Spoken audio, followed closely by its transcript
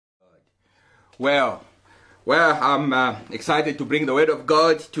Well, I'm excited to bring the word of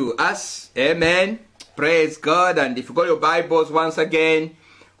God to us. Amen. Praise God. And if you got your Bibles once again,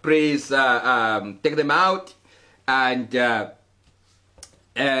 please take them out and have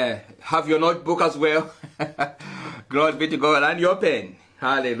your notebook as well. Glory be to God. And your pen.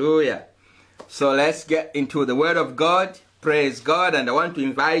 Hallelujah. So let's get into the word of God. Praise God. And I want to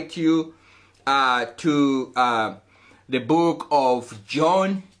invite you to the book of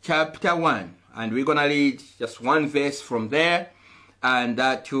John chapter 1. And we're going to read just one verse from there, and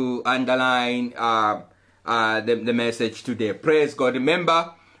to underline the message today. Praise God.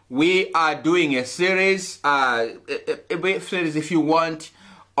 Remember, we are doing a series, if you want,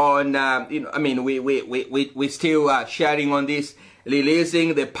 on, we're still sharing on this,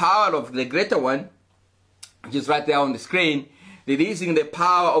 releasing the power of the greater one, which is right there on the screen, releasing the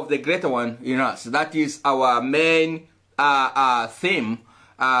power of the greater one in us. That is our main theme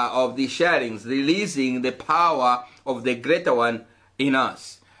of the sharings, releasing the power of the greater one in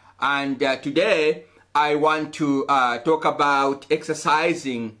us. And today I want to talk about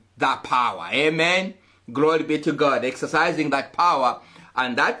exercising that power. Amen. Glory be to God. Exercising that power,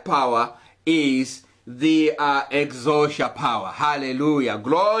 and that power is the Exousia power. Hallelujah.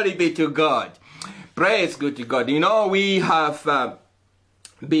 Glory be to God. Praise good to God. You know, we have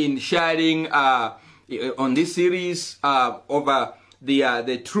been sharing on this series over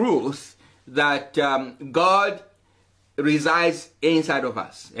the truth that God resides inside of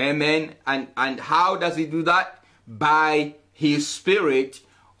us. Amen. And how does he do that? By his Spirit,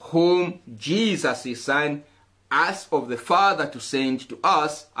 whom Jesus, his Son, asked of the Father to send to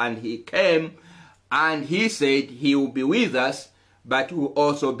us. And he came and he said he will be with us, but he will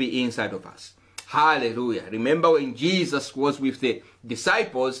also be inside of us. Hallelujah. Remember, when Jesus was with the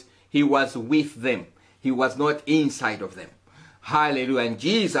disciples, he was with them. He was not inside of them. Hallelujah. And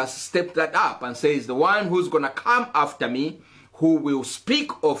Jesus stepped that up and says, the one who's going to come after me, who will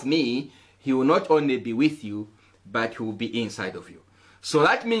speak of me, he will not only be with you, but he will be inside of you. So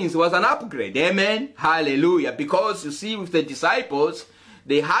that means it was an upgrade. Amen. Hallelujah. Because you see, with the disciples,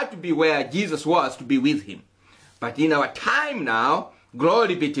 they had to be where Jesus was to be with him. But in our time now,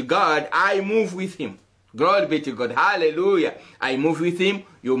 glory be to God, I move with him. Glory be to God. Hallelujah. I move with him.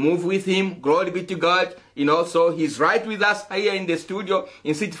 You move with him. Glory be to God. You know, so he's right with us here in the studio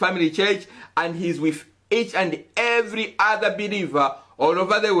in City Family Church. And he's with each and every other believer all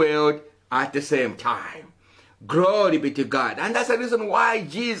over the world at the same time. Glory be to God. And that's the reason why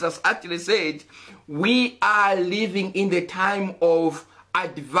Jesus actually said, we are living in the time of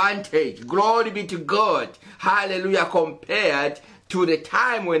advantage. Glory be to God. Hallelujah. Compared to the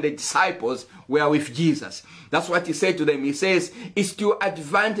time when the disciples were with Jesus. That's what he said to them. He says, it's to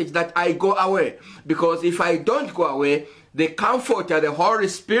advantage that I go away. Because if I don't go away, the Comforter, the Holy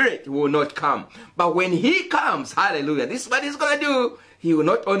Spirit, will not come. But when he comes, hallelujah, this is what he's going to do. He will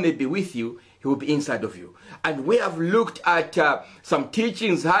not only be with you, he will be inside of you. And we have looked at some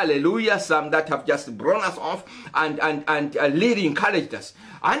teachings, hallelujah, some that have just blown us off and really encouraged us.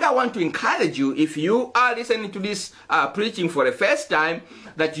 And I want to encourage you, if you are listening to this preaching for the first time,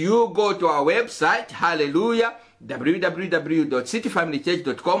 that you go to our website, hallelujah,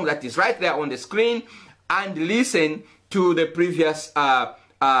 www.cityfamilychurch.com. That is right there on the screen, and listen to the previous,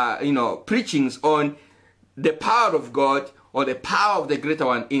 preachings on the power of God, or the power of the greater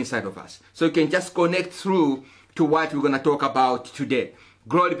one inside of us. So you can just connect through to what we're going to talk about today.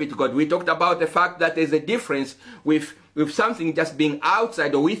 Glory be to God. We talked about the fact that there's a difference with something just being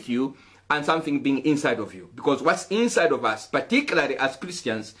outside or with you and something being inside of you. Because what's inside of us, particularly as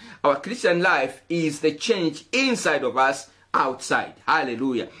Christians, our Christian life is the change inside of us outside.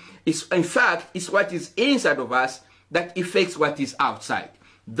 Hallelujah. In fact, it's what is inside of us that affects what is outside.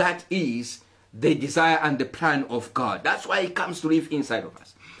 That is the desire and the plan of God. That's why he comes to live inside of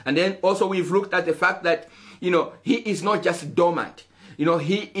us. And then also we've looked at the fact that, he is not just dormant.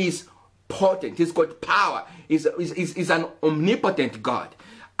 He is potent. He's got power. He's an omnipotent God.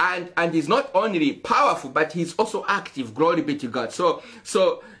 And he's not only powerful, but he's also active. Glory be to God. So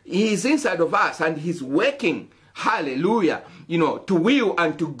he's inside of us, and he's working, hallelujah, to will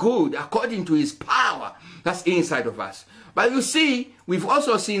and to good according to his power that's inside of us. But you see, we've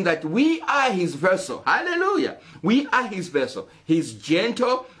also seen that we are his vessel. Hallelujah. We are his vessel. He's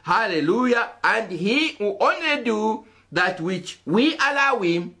gentle. Hallelujah. And he will only do that which we allow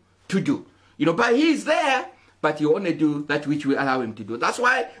him to do. But he's there, but he will only do that which we allow him to do. That's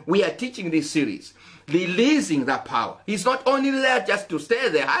why we are teaching this series, releasing that power. He's not only there just to stay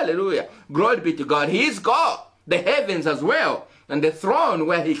there. Hallelujah. Glory be to God. He's God, the heavens as well, and the throne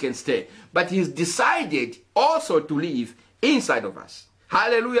where he can stay. But he's decided also to live inside of us.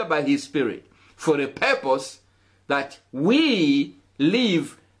 Hallelujah, by his Spirit. for a purpose that we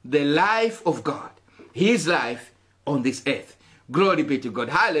live the life of God, his life on this earth. Glory be to God.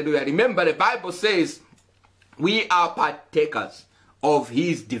 Hallelujah. Remember, the Bible says we are partakers of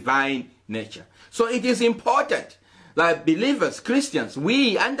his divine nature. So it is important that believers, Christians,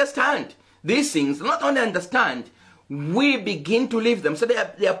 we understand these things. Not only understand, we begin to live them. So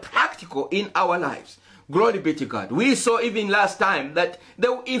they are practical in our lives. Glory be to God. We saw even last time that they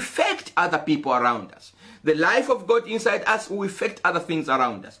will affect other people around us. The life of God inside us will affect other things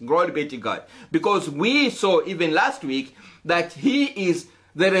around us. Glory be to God. Because we saw even last week that he is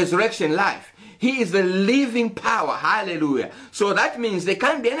the resurrection life. He is the living power. Hallelujah. So that means there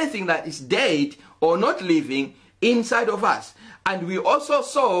can't be anything that is dead or not living inside of us. And we also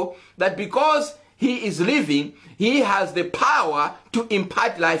saw that because he is living, he has the power to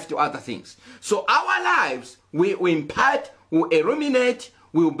impart life to other things. So our lives will impart, will illuminate,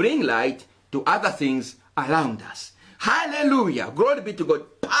 will bring light to other things around us. Hallelujah. Glory be to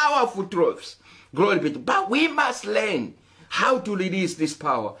God. Powerful truths. Glory be to God. But we must learn how to release this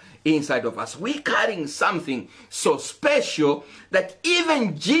power inside of us. We're carrying something so special that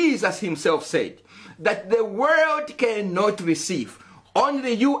even Jesus himself said that the world cannot receive.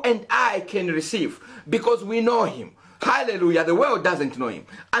 Only you and I can receive because we know him. Hallelujah. The world doesn't know him.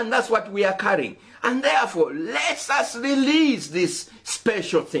 And that's what we are carrying. And therefore, let us release this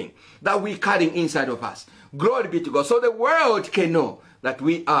special thing that we're carrying inside of us. Glory be to God. So the world can know that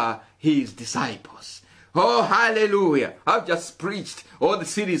we are his disciples. Oh, hallelujah. I've just preached all the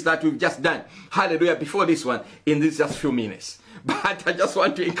series that we've just done. Hallelujah. Before this one, in this just few minutes. But I just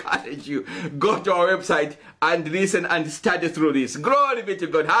want to encourage you, go to our website and listen and study through this. Glory be to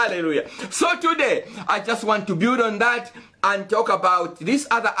God. Hallelujah. So today, I just want to build on that and talk about this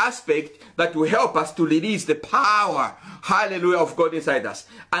other aspect that will help us to release the power, hallelujah, of God inside us.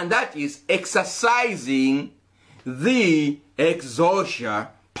 And that is exercising the Exousia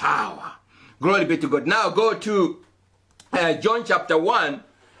power. Glory be to God. Now go to John chapter 1,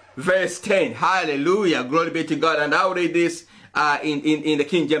 verse 10. Hallelujah. Glory be to God. And I'll read this in the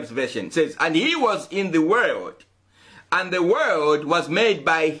King James Version. It says, and he was in the world, and the world was made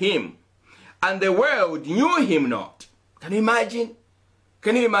by him, and the world knew him not. Can you imagine?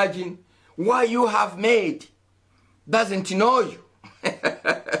 Can you imagine? What you have made doesn't know you.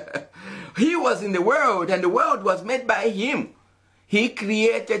 He was in the world, and the world was made by him. He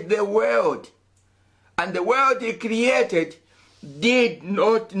created the world, and the world he created did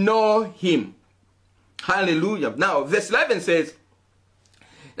not know him. Hallelujah. Now, verse 11 says,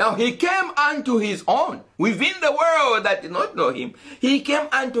 now he came unto his own. Within the world that did not know him, he came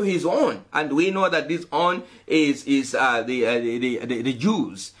unto his own. And we know that this own is the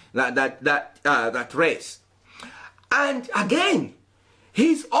Jews, that race. And again,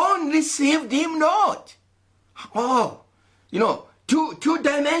 his own received him not. Oh, you know, two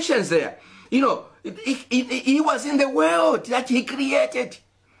dimensions there. You know, he was in the world that he created,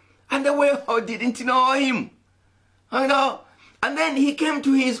 and the world didn't know him. You know, and then he came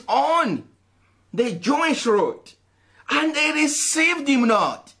to his own, the Jewish road, and they received him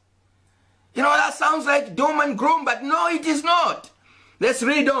not. You know, that sounds like doom and gloom, but no, it is not. Let's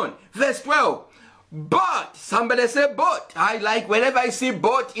read on. Verse 12. But, somebody say but. I like, whenever I see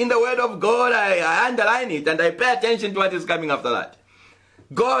but in the word of God, I underline it and I pay attention to what is coming after that.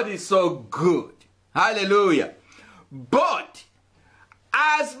 God is so good. Hallelujah. But,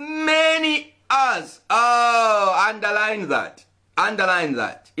 as many as, underline that. Underline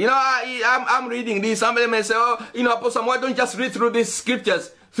that. You know, I'm reading this. Somebody may say, oh, you know, Apostle, why don't you just read through these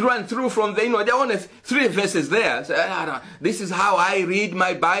scriptures through and through from the, you know, there are only 3 verses there. So, this is how I read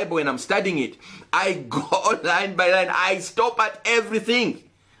my Bible when I'm studying it. I go line by line. I stop at everything.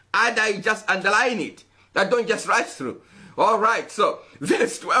 And I just underline it. I don't just write through. All right. So,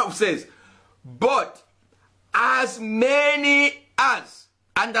 verse 12 says, but as many as,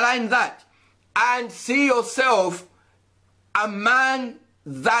 underline that, and see yourself among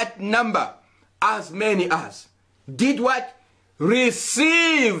that number, as many as, did what?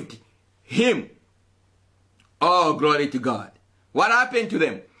 Received him. Oh, glory to God. What happened to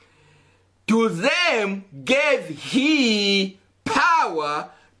them? To them gave he power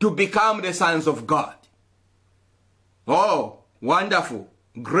to become the sons of God. Oh, wonderful.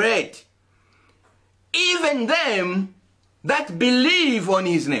 Great. Even them that believe on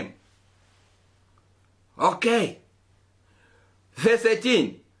his name. Okay. Verse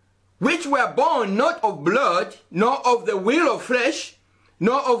 18. Which were born not of blood, nor of the will of flesh,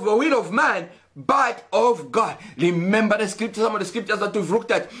 nor of the will of man, but of God. Remember the scriptures, some of the scriptures that we've looked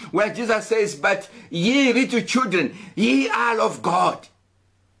at, where Jesus says, but ye little children, ye are of God.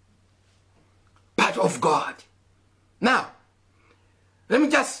 of God. Now, let me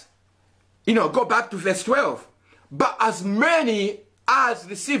just, go back to verse 12. But as many as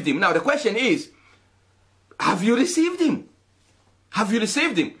received him. Now, the question is, have you received him? Have you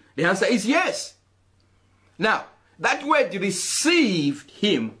received him? The answer is yes. Now, that word received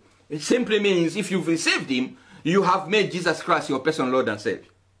him, it simply means if you've received him, you have made Jesus Christ your personal Lord and Savior.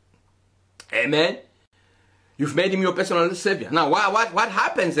 Amen. You've made him your personal Savior. Now, what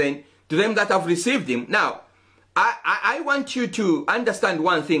happens then to them that have received him? Now, I want you to understand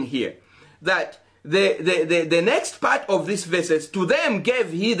one thing here. That the next part of this verses, to them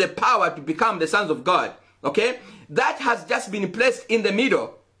gave he the power to become the sons of God. Okay? That has just been placed in the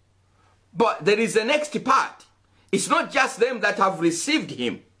middle. But there is the next part. It's not just them that have received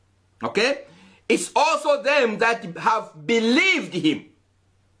him. Okay? It's also them that have believed him.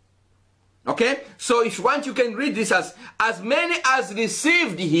 Okay? So if you want, you can read this as many as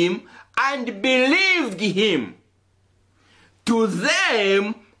received him and believed him. To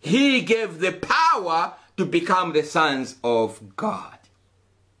them he gave the power to become the sons of God.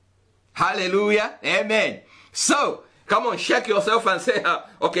 Hallelujah. Amen. So, come on, shake yourself and say,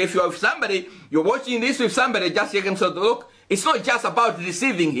 okay, if you have somebody, you're watching this with somebody, just shake himself. Look, it's not just about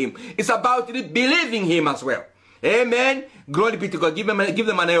receiving him. It's about believing him as well. Amen. Glory be to God. Give them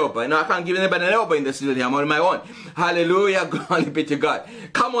an elbow. I can't give anybody an elbow in the studio. I'm on my own. Hallelujah. Glory be to God.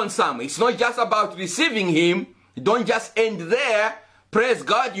 Come on, Sam. It's not just about receiving him. Don't just end there. Praise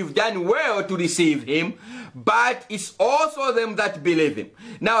God, you've done well to receive him. But it's also them that believe him.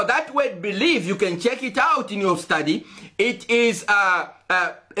 Now, that word believe, you can check it out in your study. It is,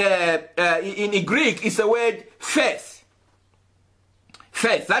 in Greek, it's the word faith.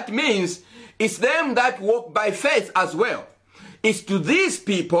 Faith. That means it's them that walk by faith as well. It's to these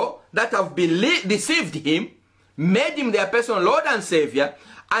people that have received him, made him their personal Lord and Savior,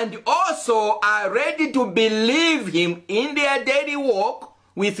 and also are ready to believe him in their daily walk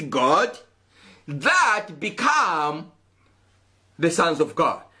with God, that become the sons of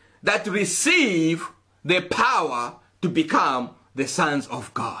God, that receive the power to become the sons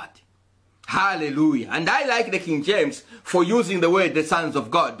of God. Hallelujah. And I like the King James for using the word the sons of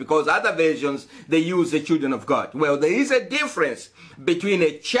God, because other versions, they use the children of God. Well, there is a difference between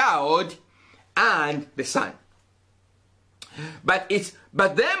a child and the son. But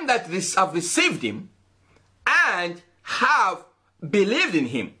them that have received him and have believed in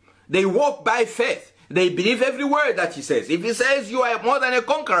him, they walk by faith. They believe every word that he says. If he says you are more than a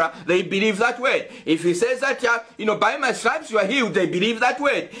conqueror, they believe that word. If he says that by my stripes you are healed, they believe that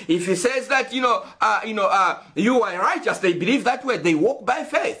word. If he says that you are righteous, they believe that word. They walk by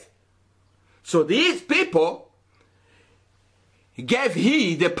faith. So these people gave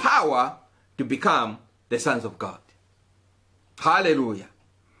he the power to become the sons of God. Hallelujah.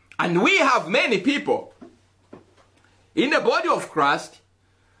 And we have many people in the body of Christ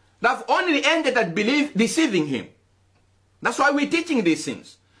that have only ended at receiving him. That's why we're teaching these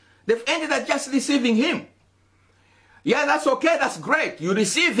things. They've ended at just receiving him. Yeah, that's okay. That's great. You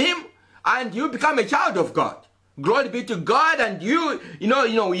receive him and you become a child of God. Glory be to God, and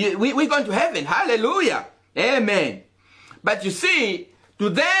we're going to heaven. Hallelujah. Amen. But you see, to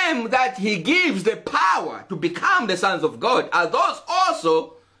them that he gives the power to become the sons of God are those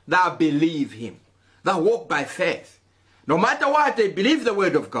also that believe him, that walk by faith. No matter what, they believe the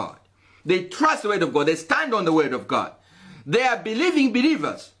word of God. They trust the word of God. They stand on the word of God. They are believing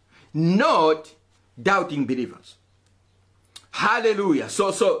believers, not doubting believers. Hallelujah.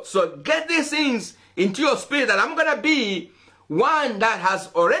 So get these things into your spirit, that I'm going to be one that has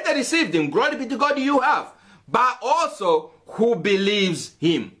already received him. Glory be to God, you have. But also who believes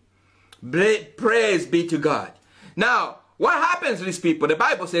him. Praise be to God. Now, what happens to these people? The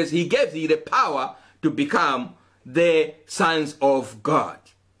Bible says he gave thee the power to become the sons of God.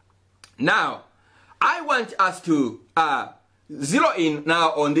 Now, I want us to zero in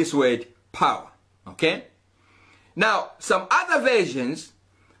now on this word power. Okay? Now, some other versions,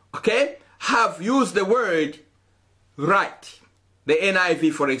 okay, have used the word right. The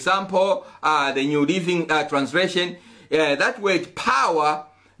NIV, for example, the New Living Translation, that word power,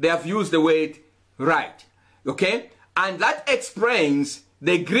 they have used the word right. Okay? And that explains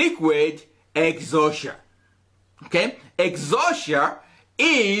the Greek word exousia. Okay? Exousia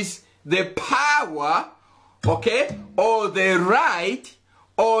is the power, okay, or the right,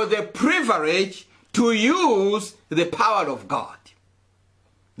 or the privilege to use the power of God.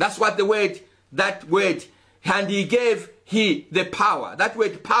 That's what that word, and he gave he the power. That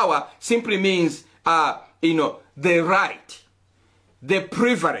word power simply means, the right, the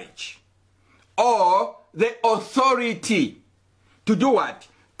privilege, or the authority to do what?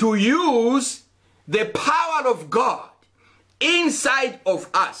 To use the power of God inside of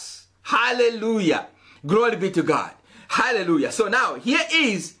us. Hallelujah. Glory be to God. Hallelujah. So now, here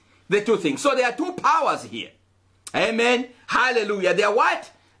is the two things. So there are two powers here. Amen. Hallelujah. They are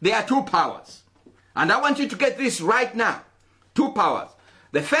what? There are two powers. And I want you to get this right now. Two powers.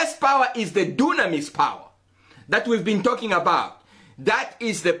 The first power is the dunamis power that we've been talking about. That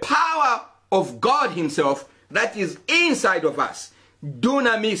is the power of God himself that is inside of us.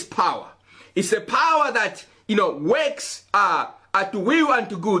 Dunamis power. It's a power that, works to will and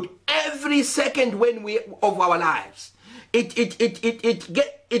to good every second of our lives.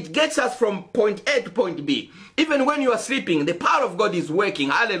 It gets us from point A to point B. Even when you are sleeping, the power of God is working.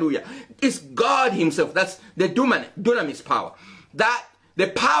 Hallelujah. It's God himself. That's the dunamis power. That the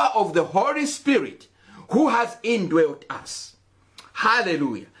power of the Holy Spirit who has indwelt us.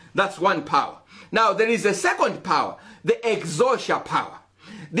 Hallelujah. That's one power. Now there is a second power, the Exousia power.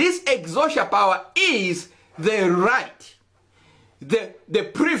 This Exousia power is the right, the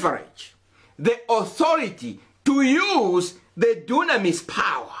privilege, the authority to use the dunamis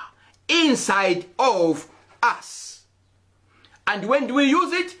power inside of us. And when do we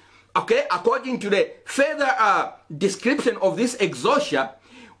use it? Okay, according to the further description of this Exousia,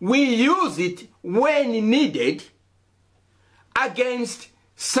 we use it when needed against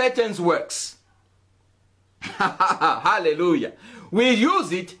Satan's works. Hallelujah. We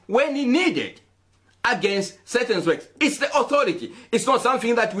use it when needed against Satan's works. It's the authority. It's not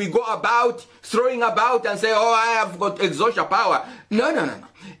something that we go about throwing about and say, oh, I have got Exousia power. No.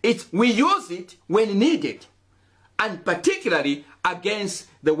 We use it when needed, and particularly against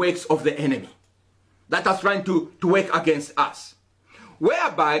the works of the enemy that are trying to work against us.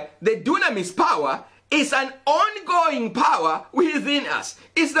 Whereby the dunamis power is an ongoing power within us.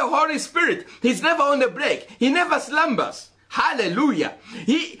 It's the Holy Spirit. He's never on the break. He never slumbers. Hallelujah.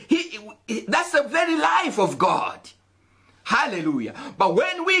 That's the very life of God. Hallelujah. But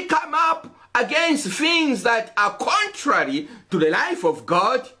when we come up against things that are contrary to the life of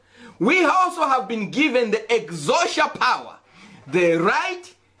God, we also have been given the Exousia power, the right,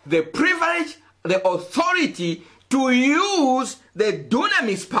 the privilege, the authority to use the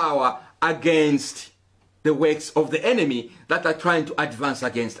dunamis power against the works of the enemy that are trying to advance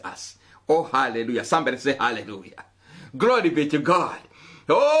against us. Oh, hallelujah. Somebody say hallelujah. Glory be to God.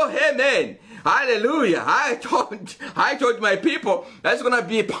 Oh, amen. Hallelujah. I told my people that's going to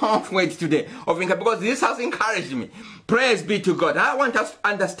be a powerful word today because this has encouraged me. Praise be to God. I want us to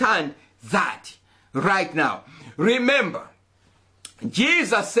understand that right now. Remember,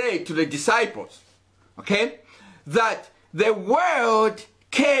 Jesus said to the disciples, okay, that the world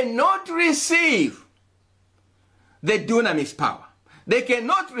cannot receive the dunamis power. They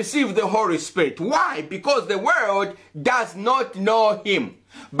cannot receive the Holy Spirit. Why? Because the world does not know him.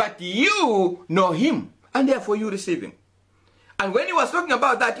 But you know him, and therefore you receive him. And when he was talking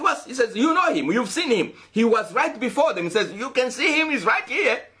about that, he says, you know him, you've seen him. He was right before them. He says, you can see him, he's right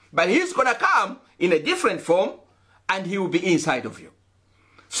here. But he's going to come in a different form, and he will be inside of you.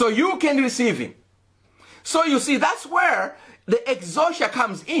 So you can receive him. So you see, that's where the Exousia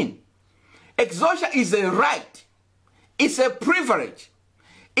comes in. Exousia is a right. It's a privilege.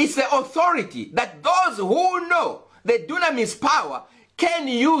 It's the authority that those who know the dunamis power can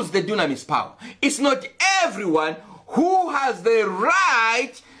use the dunamis power. It's not everyone who has the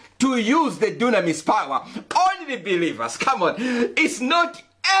right to use the dunamis power. Only believers. Come on. It's not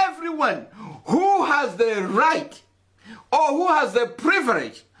everyone who has the right or who has the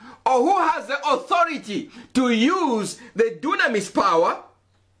privilege or who has the authority to use the dunamis power,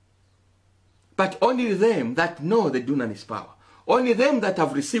 but only them that know the dunamis power. Only them that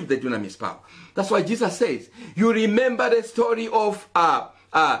have received the dunamis power. That's why Jesus says, you remember the story of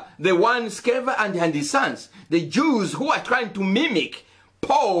the one Sceva and his sons, the Jews who are trying to mimic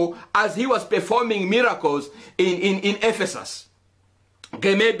Paul as he was performing miracles in Ephesus.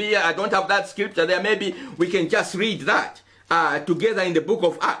 Okay, maybe I don't have that scripture there. Maybe we can just read that together in the book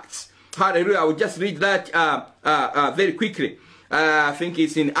of Acts. Hallelujah. I will just read that very quickly. I think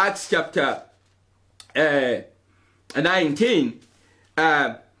it's in Acts chapter 19.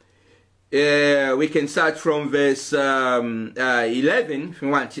 We can start from verse 11 if you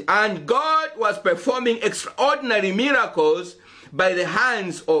want. And God was performing extraordinary miracles by the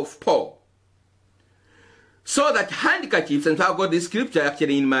hands of Paul, so that handkerchiefs, and I've got this scripture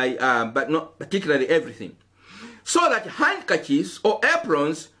actually in my, but not particularly everything, so that handkerchiefs or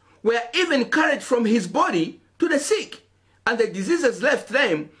aprons were even carried from his body to the sick, and the diseases left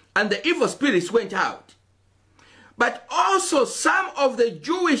them, and the evil spirits went out. But also some of the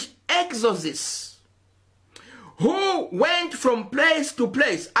Jewish exorcists who went from place to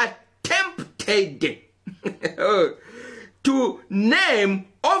place attempted said to name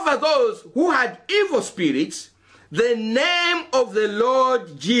over those who had evil spirits the name of the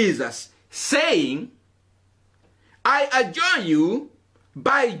Lord Jesus, saying, I adjure you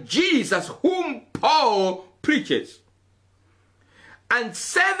by Jesus whom Paul preaches. And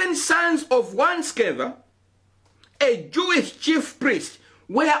 7 sons of one Sceva, a Jewish chief priest,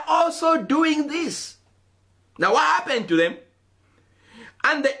 were also doing this. Now what happened to them?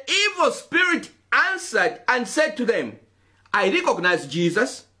 And the evil spirit answered and said to them, I recognize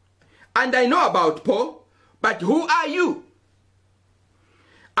Jesus, and I know about Paul, but who are you?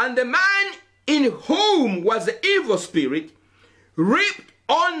 And the man in whom was the evil spirit ripped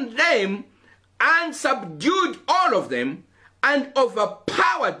on them and subdued all of them and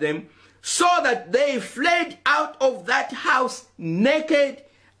overpowered them, so that they fled out of that house naked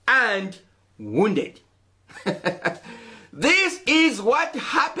and wounded. This is what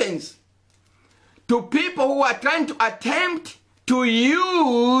happens to people who are trying to attempt to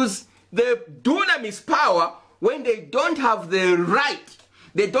use the dunamis power when they don't have the right,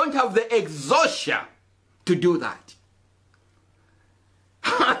 they don't have the exousia to do that.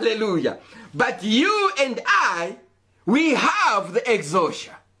 Hallelujah. But you and I, we have the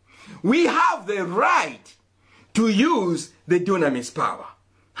exousia. We have the right to use the dunamis power.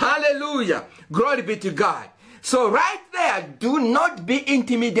 Hallelujah. Glory be to God. So right there, do not be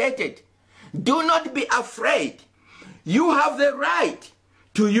intimidated. Do not be afraid. You have the right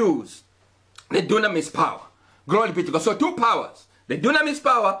to use the dunamis power. Glory be to God. So 2 powers, the dunamis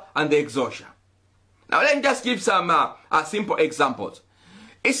power and the exousia. Now let me just give some simple examples.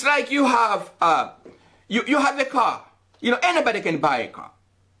 It's like you have you have a car. You know, anybody can buy a car.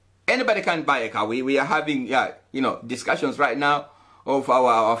 Anybody can buy a car. We are having discussions right now of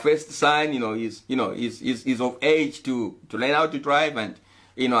our first son. He's of age to learn how to drive, and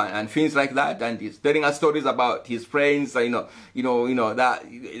and things like that. And he's telling us stories about his friends. That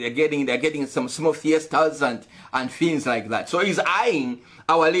they're getting some small Fiestas and things like that. So he's eyeing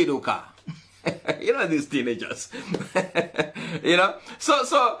our little car. These teenagers.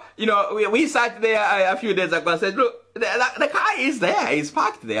 So we sat there a few days ago and said, look, the car is there, it's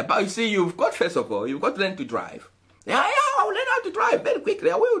parked there, but you see, you've got, first of all, you've got to learn to drive. Yeah, I'll learn how to drive very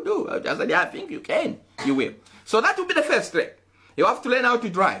quickly. I will do. I said, yeah, I think you can. You will. So that will be the first step. You have to learn how to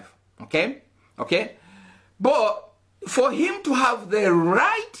drive. Okay? But for him to have the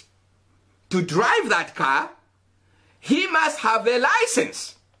right to drive that car, he must have a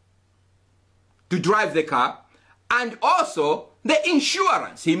license to drive the car, and also the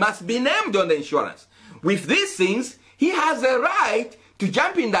insurance. He must be named on the insurance. With these things, he has a right to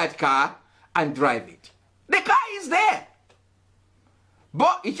jump in that car and drive it. The car is there.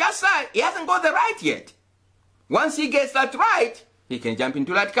 But he just said he hasn't got the right yet. Once he gets that right, he can jump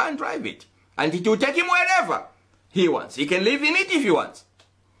into that car and drive it. And it will take him wherever he wants. He can live in it if he wants.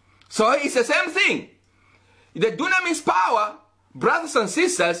 So it's the same thing. The dunamis power, brothers and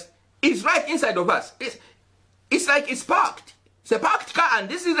sisters, is right inside of us. It's like it's parked. It's a parked car. And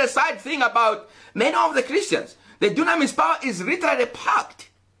this is the sad thing about many of the Christians. The dunamis power is literally parked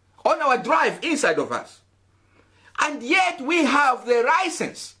on our drive inside of us. And yet we have the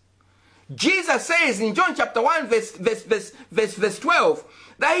license. Jesus says in John chapter 1 verse 12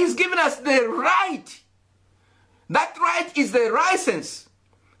 that he's given us the right. That right is the license.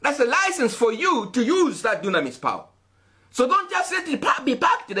 That's a license for you to use that dunamis power. So don't just let it be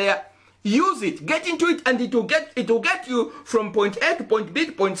parked there. Use it, get into it, and it will get you from point A to point B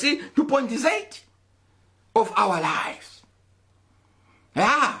to point C to point Z of our lives.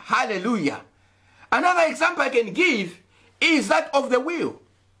 Ah, hallelujah. Another example I can give is that of the wheel.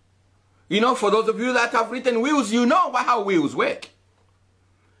 For those of you that have written wheels, you know how wheels work.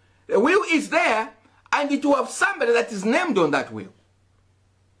 The wheel is there, and it will have somebody that is named on that wheel.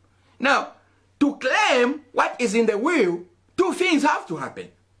 Now, to claim what is in the wheel, 2 things have to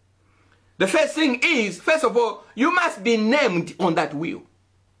happen. The first thing is, first of all, you must be named on that wheel.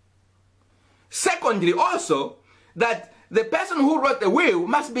 Secondly, also, that the person who wrote the will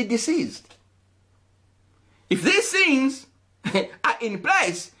must be deceased. If these things are in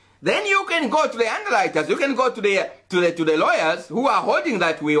place, then you can go to the underwriters, you can go to the lawyers who are holding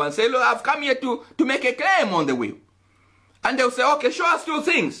that will and say, look, I've come here to make a claim on the will. And they'll say, okay, show us 2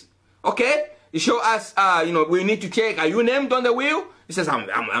 things. Okay? You show us, we need to check, are you named on the will? He says,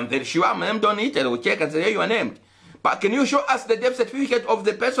 I'm very sure I'm named on it. And we'll check and say, yeah, you are named. But can you show us the death certificate of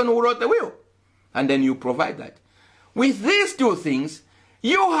the person who wrote the will? And then you provide that. With these 2 things,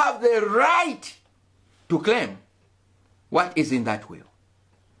 you have the right to claim what is in that will.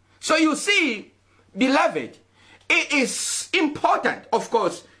 So you see, beloved, it is important, of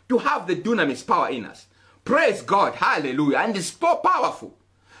course, to have the dunamis power in us. Praise God, hallelujah, and it's so powerful.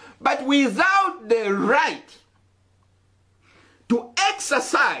 But without the right to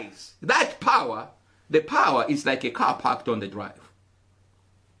exercise that power, the power is like a car parked on the drive.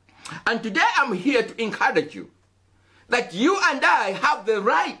 And today I'm here to encourage you that you and I have the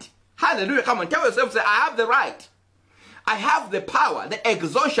right. Hallelujah. Come on, tell yourself, say, I have the right. I have the power, the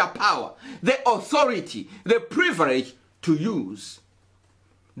Exousia power, the authority, the privilege to use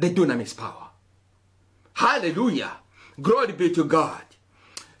the dunamis power. Hallelujah. Glory be to God.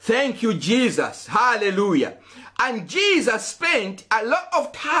 Thank you, Jesus. Hallelujah. And Jesus spent a lot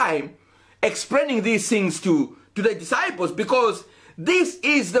of time explaining these things to the disciples, because this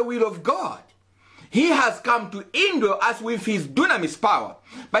is the will of God. He has come to indwell us with his dunamis power,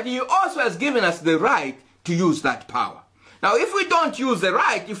 but he also has given us the right to use that power. Now, if we don't use the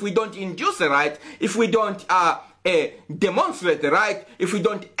right, if we don't induce the right, if we don't demonstrate the right, if we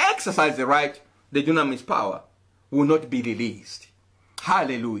don't exercise the right, the dunamis power will not be released.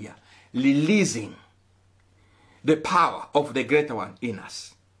 Hallelujah. Releasing the power of the greater one in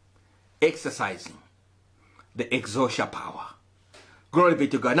us. Exercising the Exousia power. Glory be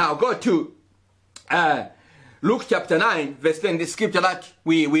to God. Now go to Luke chapter 9, verse 10, the scripture that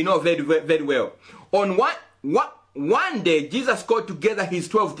we know very, very well. On one day, Jesus called together his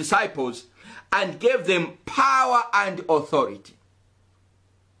 12 disciples and gave them power and authority.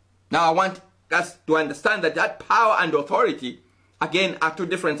 Now I want us to understand that power and authority, again, are two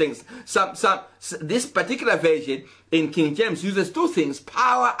different things. This particular version in King James uses two things,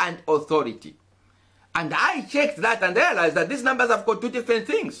 power and authority. And I checked that and realized that these numbers have got two different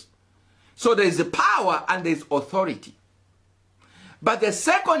things. So there is a power and there is authority. But the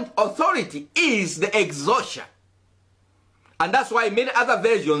second authority is the Exousia. And that's why many other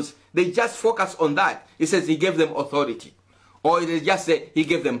versions, they just focus on that. It says he gave them authority. Or they just say he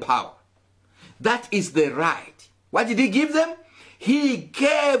gave them power. That is the right. What did he give them? He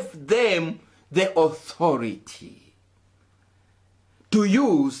gave them the authority to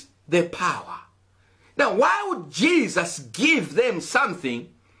use the power. Now, why would Jesus give them something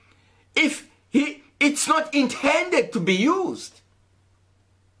if it's not intended to be used?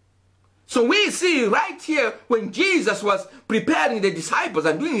 So we see right here when Jesus was preparing the disciples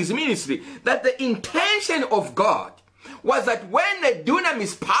and doing his ministry, that the intention of God was that when the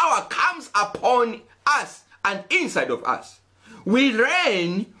dunamis power comes upon us and inside of us, we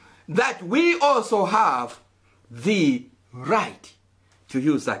learn that we also have the right to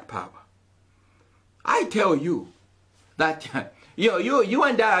use that power. I tell you that you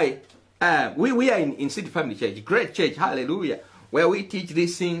and I, we are in City Family Church, great church, hallelujah, where we teach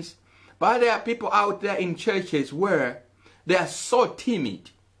these things. But there are people out there in churches where they are so timid,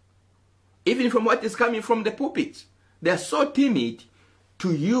 even from what is coming from the pulpits. They are so timid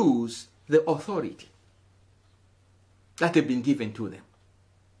to use the authority that have been given to them.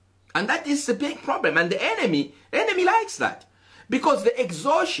 And that is a big problem. And the enemy likes that. Because the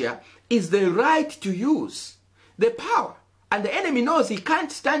Exousia is the right to use the power. And the enemy knows he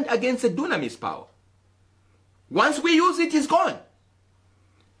can't stand against the dunamis power. Once we use it, it's gone.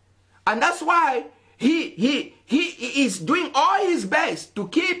 And that's why he is doing all his best to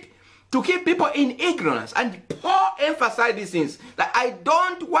keep people in ignorance. And Paul emphasized these things, that I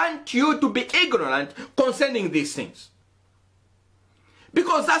don't want you to be ignorant concerning these things.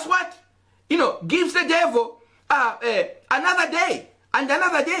 Because that's what, gives the devil another day and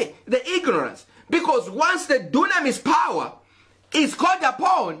another day, the ignorance. Because once the dunamis power is called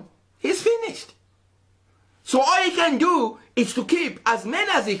upon, he's finished. So all he can do is to keep as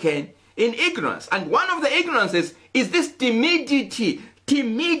many as he can in ignorance. And one of the ignorances is this timidity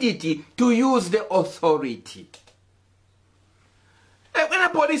to use the authority. When a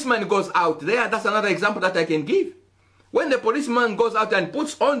policeman goes out there, that's another example that I can give. When the policeman goes out and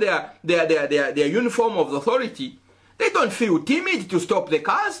puts on their uniform of authority, they don't feel timid to stop the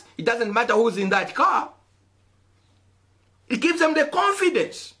cars. It doesn't matter who's in that car. It gives them the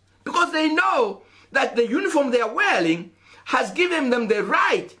confidence, because they know that the uniform they are wearing has given them the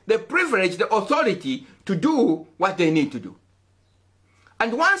right, the privilege, the authority to do what they need to do.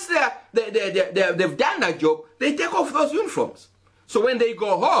 And once they've done that job, they take off those uniforms. So when they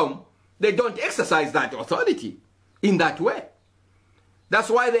go home, they don't exercise that authority in that way. That's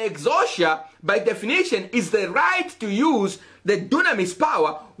why the Exousia, by definition, is the right to use the dunamis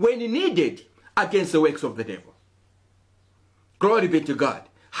power when needed against the works of the devil. Glory be to God.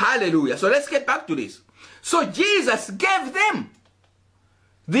 Hallelujah. So let's get back to this. So Jesus gave them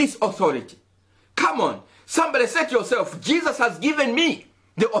this authority. Come on. Somebody say to yourself, Jesus has given me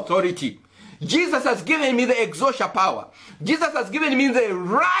the authority. Jesus has given me the Exousia power. Jesus has given me the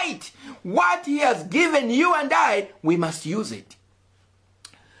right. What he has given you and I, we must use it.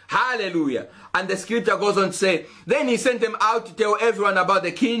 Hallelujah. And the scripture goes on to say, then he sent them out to tell everyone about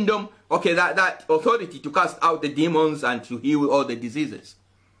the kingdom. Okay, that authority to cast out the demons and to heal all the diseases.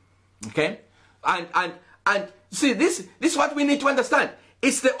 Okay? And see, this is what we need to understand.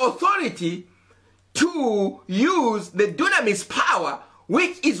 It's the authority to use the dunamis power,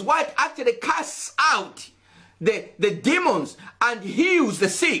 which is what actually casts out the demons and heals the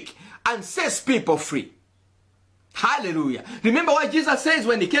sick and sets people free. Hallelujah. Remember what Jesus says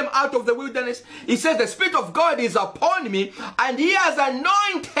when he came out of the wilderness? He says, the Spirit of God is upon me and he has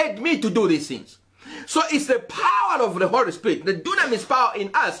anointed me to do these things. So it's the power of the Holy Spirit, the dunamis power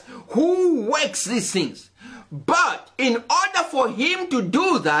in us, who works these things. But in order for him to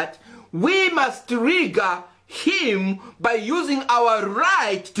do that, we must trigger him by using our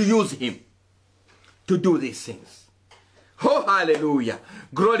right to use him to do these things. Oh, hallelujah.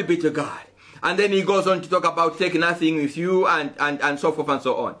 Glory be to God. And then he goes on to talk about take nothing with you and so forth and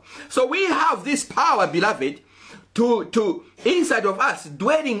so on. So we have this power, beloved, to inside of us,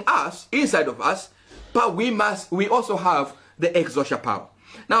 dwelling us, inside of us, but we also have the Exousia power.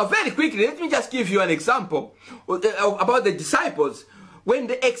 Now, very quickly, let me just give you an example about the disciples when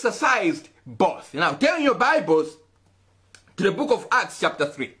they exercised both. Now, turn your Bibles to the book of Acts chapter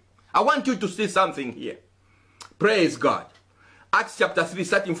 3. I want you to see something here. Praise God. Acts chapter 3,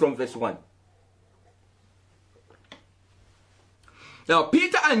 starting from verse 1. Now,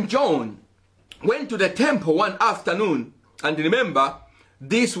 Peter and John went to the temple one afternoon. And remember,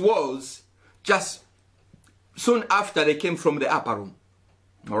 this was just soon after they came from the upper room.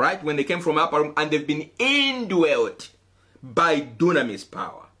 All right? When they came from the upper room, and they've been indwelt by dunamis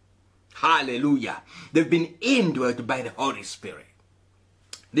power. Hallelujah. They've been indwelt by the Holy Spirit.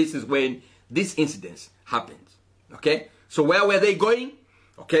 This is when this incident happened. Okay? So where were they going?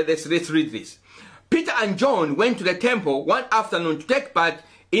 Okay, let's read this. Peter and John went to the temple one afternoon to take part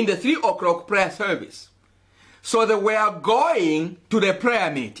in the 3 o'clock prayer service. So they were going to the prayer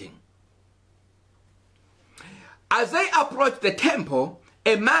meeting. As they approached the temple,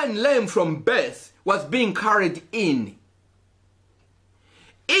 a man lame from birth was being carried in.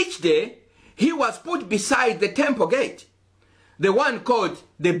 Each day, he was put beside the temple gate, the one called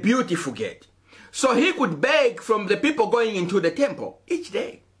the Beautiful Gate, so he could beg from the people going into the temple each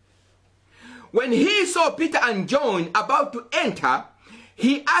day. When he saw Peter and John about to enter,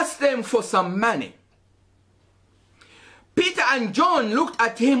 he asked them for some money. Peter and John looked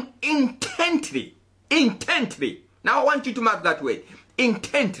at him intently. Intently. Now I want you to mark that word.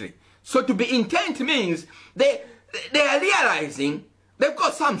 Intently. So to be intent means they are realizing they've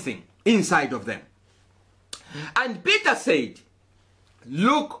got something inside of them. And Peter said,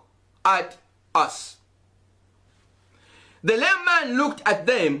 look at us. The lame man looked at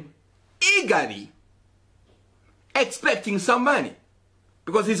them eagerly, expecting some money,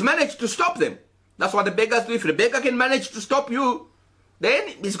 because he's managed to stop them. That's what the beggars do. If the beggar can manage to stop you, then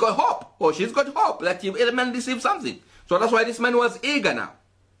he's got hope, or she's got hope that the man receive something. So that's why this man was eager now,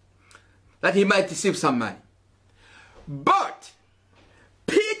 that he might receive some money. But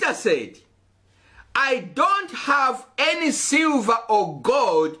Peter said, I don't have any silver or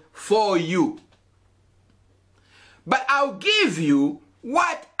gold for you, but I'll give you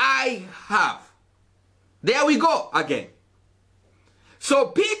what I have. There we go again. So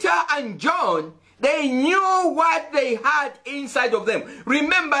Peter and John, they knew what they had inside of them.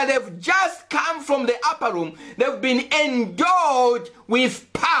 Remember, they've just come from the upper room. They've been endowed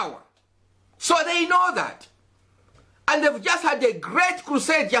with power. So they know that. And they've just had a great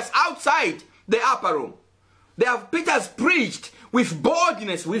crusade just outside the upper room. Peter's preached with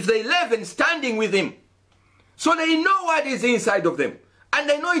boldness, with the 11 standing with him. So they know what is inside of them. And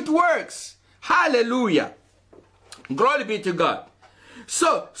they know it works. Hallelujah. Glory be to God.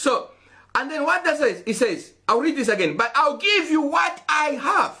 And then what does it say? It says, I'll read this again. But I'll give you what I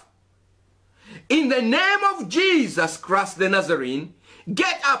have. In the name of Jesus Christ the Nazarene,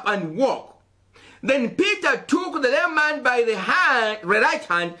 get up and walk. Then Peter took the lame man by the right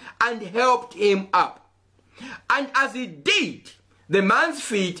hand and helped him up. And as he did, the man's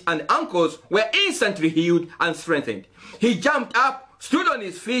feet and ankles were instantly healed and strengthened. He jumped up, stood on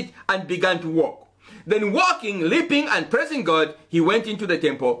his feet, and began to walk. Then walking, leaping, and praising God, he went into the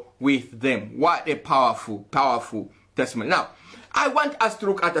temple with them. What a powerful, powerful testimony. Now, I want us to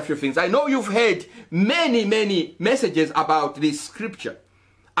look at a few things. I know you've heard many, many messages about this scripture.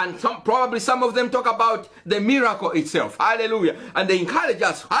 And probably some of them talk about the miracle itself. Hallelujah. And they encourage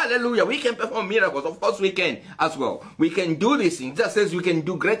us. Hallelujah. We can perform miracles. Of course we can as well. We can do these things. It just says we can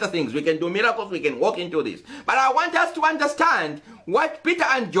do greater things. We can do miracles. We can walk into this. But I want us to understand what Peter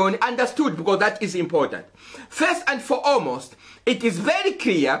and John understood, because that is important. First and foremost, it is very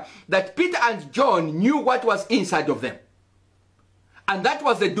clear that Peter and John knew what was inside of them. And that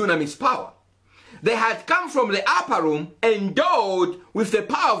was the dunamis power. They had come from the upper room endowed with the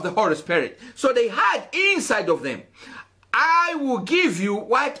power of the Holy Spirit. So they had inside of them, I will give you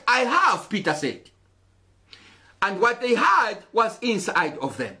what I have, Peter said. And what they had was inside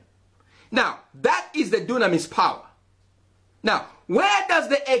of them. Now, that is the dunamis power. Now, where does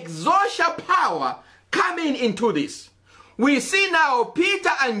the exousia power come into this? We see now Peter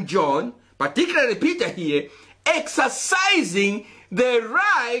and John, particularly Peter here, exercising the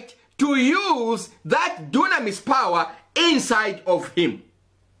right to use that dunamis power inside of him.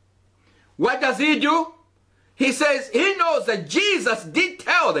 What does he do? He says he knows that Jesus did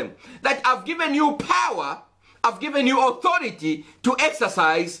tell them that I've given you power, I've given you authority to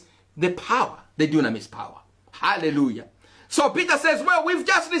exercise the power, the dunamis power. Hallelujah. So Peter says, well, we've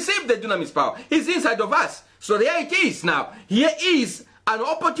just received the dunamis power. It's inside of us. So there it is now. Here is an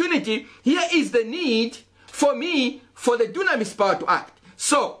opportunity. Here is the need for me, for the dunamis power to act.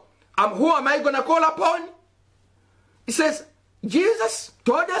 So, who am I going to call upon? He says, Jesus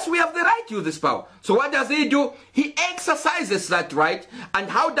told us we have the right to use this power. So what does he do? He exercises that right. And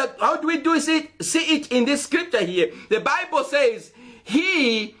how do we see it in this scripture here? The Bible says,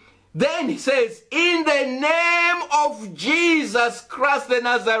 he then says, in the name of Jesus Christ the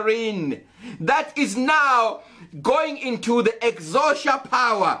Nazarene. That is now going into the exousia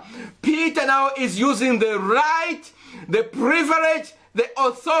power. Peter now is using the right, the privilege, the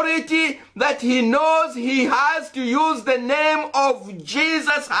authority that he knows he has to use the name of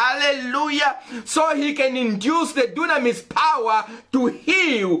Jesus, hallelujah, so he can induce the dunamis power to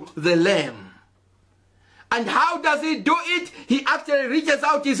heal the lame. And how does he do it? He actually reaches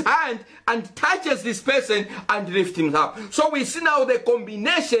out his hand and touches this person and lifts him up. So we see now the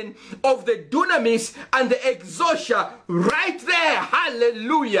combination of the dunamis and the exousia right there,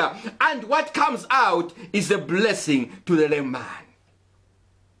 hallelujah. And what comes out is a blessing to the lame man.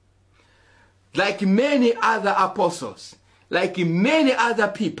 Like many other apostles, like many other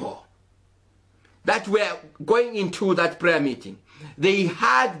people that were going into that prayer meeting, they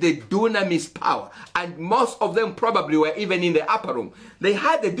had the dunamis power, and most of them probably were even in the upper room. They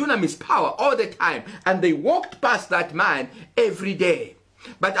had the dunamis power all the time, and they walked past that man every day.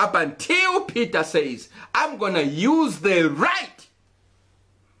 But up until Peter says, I'm going to use the right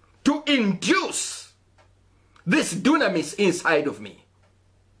to induce this dunamis inside of me.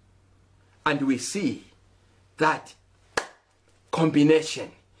 And we see that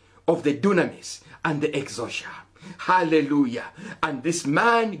combination of the dunamis and the exousia. Hallelujah. And this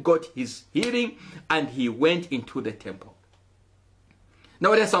man got his healing and he went into the temple.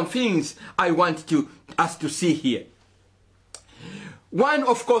 Now there are some things I want us to see here. One,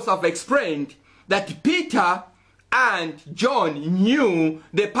 of course, I've explained that Peter and John knew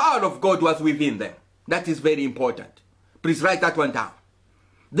the power of God was within them. That is very important. Please write that one down.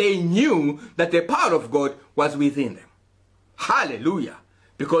 They knew that the power of God was within them. Hallelujah.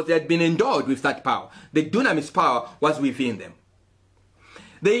 Because they had been endowed with that power. The dunamis power was within them.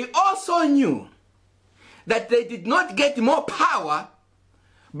 They also knew that they did not get more power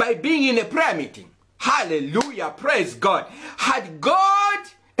by being in a prayer meeting. Hallelujah. Praise God. Had God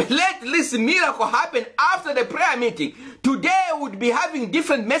let this miracle happen after the prayer meeting, today we would be having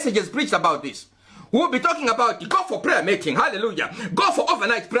different messages preached about this. We'll be talking about go for prayer meeting. Hallelujah. Go for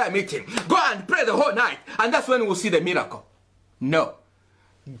overnight prayer meeting. Go and pray the whole night. And that's when we'll see the miracle. No.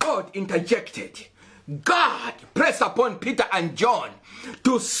 God interjected. God pressed upon Peter and John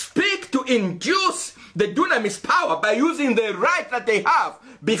to speak, to induce the dunamis power by using the right that they have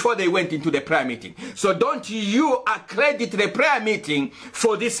before they went into the prayer meeting. So don't you accredit the prayer meeting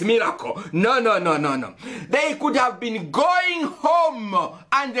for this miracle. No, no, no, no, no. They could have been going home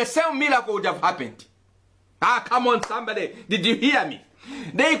and the same miracle would have happened. Ah, come on somebody. Did you hear me?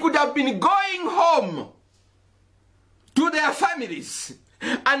 They could have been going home to their families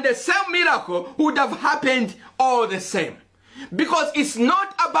and the same miracle would have happened all the same. Because it's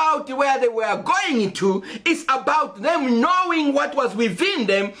not about where they were going to, it's about them knowing what was within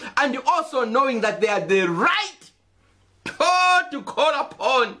them and also knowing that they had the right to call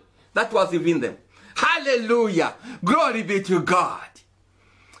upon that was within them. Hallelujah. Glory be to God.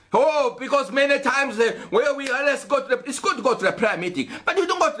 Oh, because many times, let's go to it's good to go to the prayer meeting, but you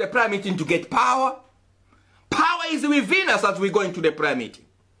don't go to the prayer meeting to get power. Power is within us as we go into the prayer meeting.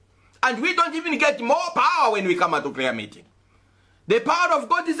 And we don't even get more power when we come out of prayer meeting. The power of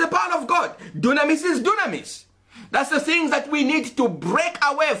God is the power of God. Dunamis is dunamis. That's the things that we need to break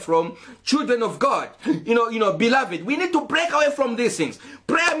away from, children of God. Beloved, we need to break away from these things.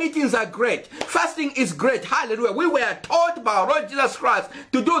 Prayer meetings are great. Fasting is great. Hallelujah. We were taught by our Lord Jesus Christ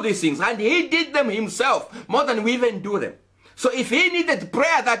to do these things. And he did them himself more than we even do them. So if he needed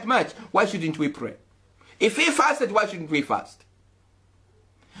prayer that much, why shouldn't we pray? If he fasted, why shouldn't we fast?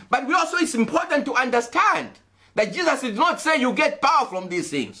 But it's important to understand that Jesus did not say you get power from these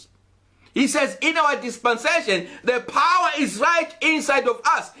things. He says in our dispensation, the power is right inside of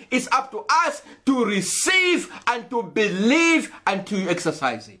us. It's up to us to receive and to believe and to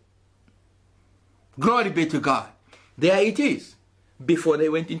exercise it. Glory be to God. There it is, before they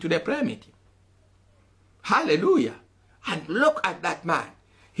went into their prayer meeting. Hallelujah. And look at that man.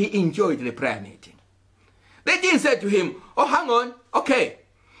 He enjoyed the prayer meeting. They didn't say to him, oh, hang on, okay,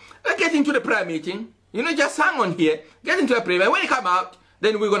 let's get into the prayer meeting. Just hang on here, get into the prayer meeting. When you come out,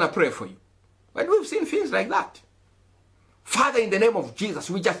 then we're going to pray for you. But we've seen things like that. Father, in the name of Jesus,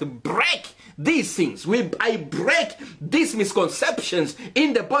 we just break these things. I break these misconceptions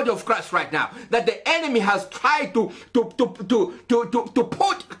in the body of Christ right now, that the enemy has tried to put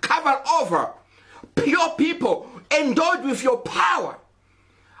cover over pure people endowed with your power.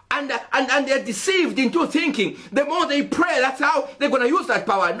 And they're deceived into thinking the more they pray, that's how they're going to use that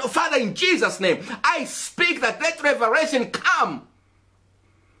power. No, Father, in Jesus' name, I speak that let revelation come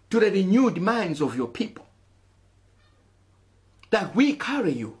to the renewed minds of your people. That we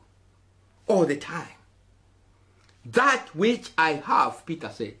carry you all the time. That which I have, Peter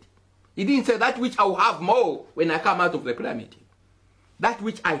said. He didn't say that which I will have more when I come out of the prayer meeting. That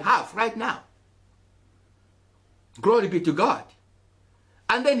which I have right now. Glory be to God.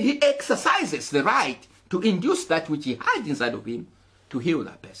 And then he exercises the right to induce that which he has inside of him to heal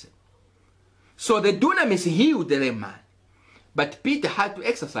that person. So the dunamis healed the lame man. But Peter had to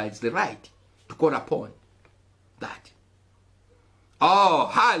exercise the right to call upon that. Oh,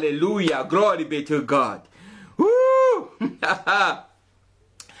 hallelujah. Glory be to God. Woo!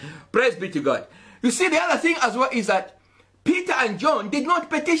 Praise be to God. You see, the other thing as well is that Peter and John did not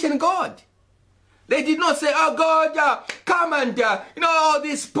petition God. They did not say, oh God, come and,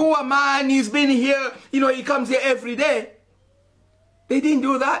 this poor man, he's been here, he comes here every day. They didn't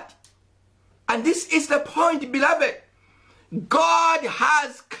do that. And this is the point, beloved. God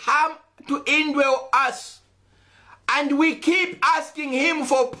has come to indwell us. And we keep asking him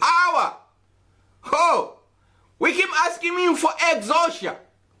for power. Oh, we keep asking him for exousia.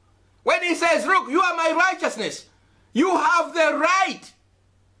 When he says, look, you are my righteousness. You have the right.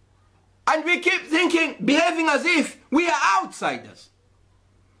 And we keep thinking, behaving as if we are outsiders.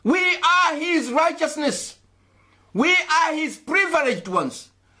 We are his righteousness. We are his privileged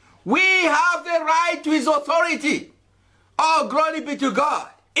ones. We have the right to his authority. Oh, glory be to God.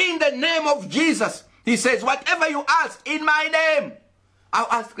 In the name of Jesus, he says, whatever you ask in my name, I'll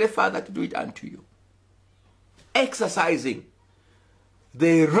ask the Father to do it unto you. Exercising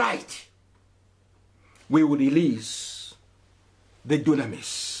the right, we will release the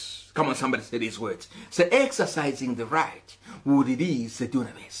dunamis. Come on, somebody say these words. Say, exercising the right will release the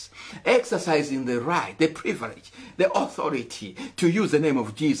dunamis. Exercising the right, the privilege, the authority to use the name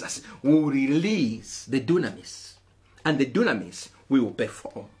of Jesus will release the dunamis. And the dunamis will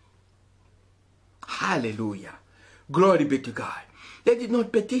perform. Hallelujah. Glory be to God. They did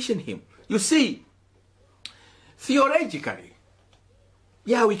not petition him. You see, theologically,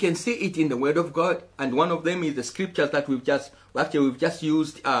 we can see it in the Word of God. And one of them is the scriptures that we've just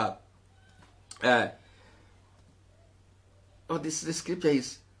used. The scripture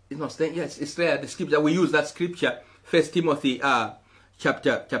is not saying, yes, it's there. The scripture, we use that scripture, 1 Timothy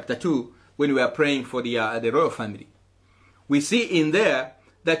chapter 2, when we are praying for the royal family. We see in there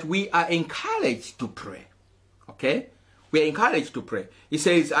that we are encouraged to pray. Okay? We are encouraged to pray. He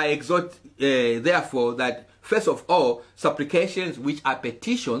says, I exhort, therefore, that first of all, supplications, which are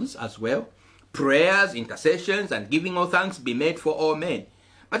petitions as well, prayers, intercessions, and giving of thanks be made for all men.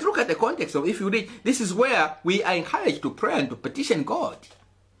 But look at the context of, if you read, this is where we are encouraged to pray and to petition God,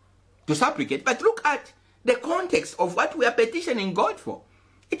 to supplicate. But look at the context of what we are petitioning God for.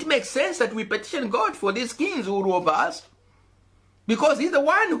 It makes sense that we petition God for these kings who rule over us, because he's the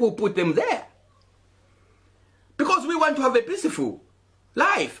one who put them there. Because we want to have a peaceful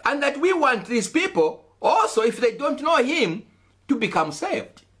life, and that we want these people also, if they don't know him, to become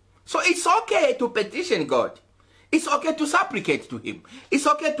saved. So it's okay to petition God. It's okay to supplicate to him. It's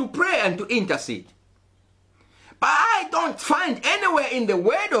okay to pray and to intercede. But I don't find anywhere in the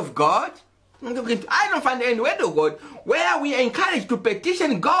Word of God I don't find any word of God where we are encouraged to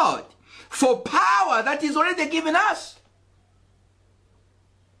petition God for power that is already given us.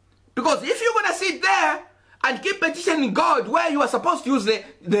 Because if you're going to sit there and keep petitioning God where you are supposed to use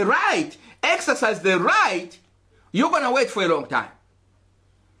the right, exercise the right, you're going to wait for a long time.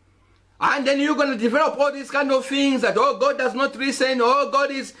 And then you're going to develop all these kind of things that, oh, God does not listen. Oh, God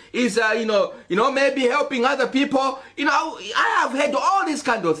is maybe helping other people. I have heard all these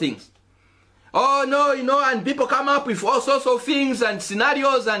kind of things. Oh, no, and people come up with all sorts of things and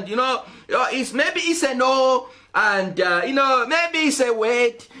scenarios and, maybe it's a no and, maybe it's a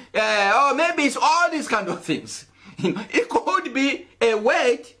wait. Or maybe it's all these kind of things. It could be a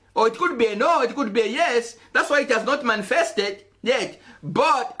wait, or it could be a no, it could be a yes. That's why it has not manifested yet.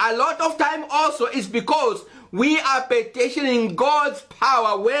 But a lot of time also is because we are petitioning God's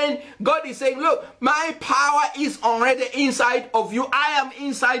power when God is saying, look, my power is already inside of you. I am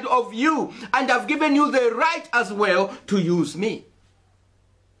inside of you. And I've given you the right as well to use me.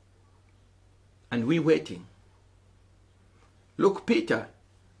 And we're waiting. Look, Peter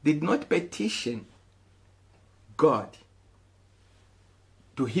did not petition God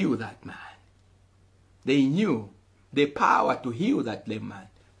to heal that man. They knew the power to heal that lame man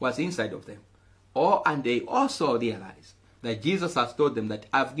was inside of them. And they also realized that Jesus has told them that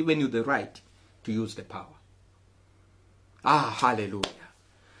I've given you the right to use the power. Hallelujah.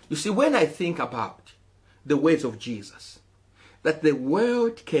 You see, when I think about the words of Jesus, that the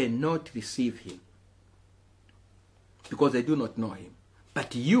world cannot receive him because they do not know him,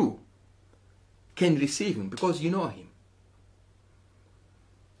 but you can receive him because you know him.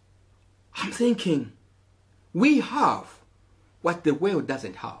 I'm thinking, we have what the world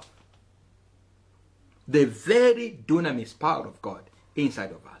doesn't have. The very dunamis power of God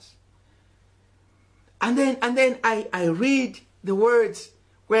inside of us. And then I read the words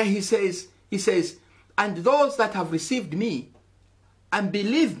where he says, and those that have received me and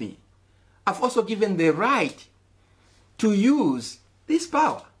believe me, I've also given the right to use this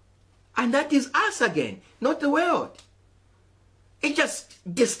power. And that is us again, not the world. It just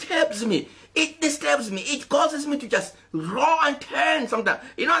disturbs me. It disturbs me. It causes me to just roar and turn sometimes.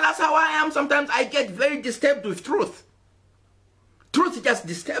 That's how I am. Sometimes I get very disturbed with truth. Truth just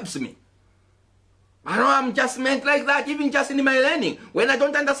disturbs me. I know I'm just meant like that, even just in my learning. When I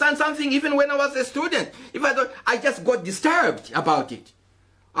don't understand something, even when I was a student, I just got disturbed about it.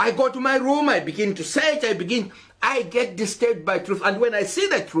 I go to my room, I begin to search, I get disturbed by truth. And when I see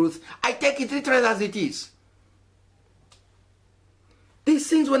the truth, I take it literally as it is. These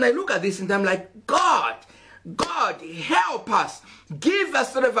things, when I look at this, and I'm like, God, help us. Give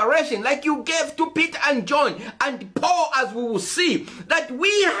us revelation like you gave to Peter and John and Paul, as we will see, that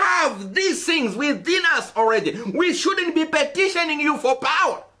we have these things within us already. We shouldn't be petitioning you for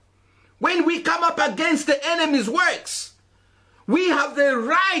power. When we come up against the enemy's works, we have the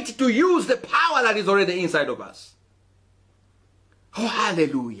right to use the power that is already inside of us. Oh,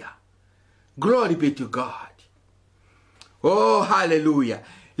 hallelujah. Glory be to God. Oh, hallelujah.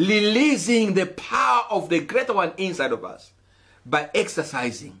 Releasing the power of the greater one inside of us by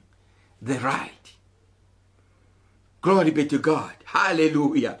exercising the right. Glory be to God.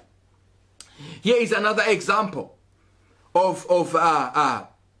 Hallelujah. Here is another example of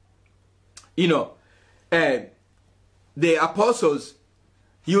the apostles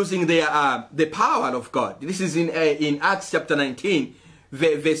using the power of God. This is in Acts chapter 19.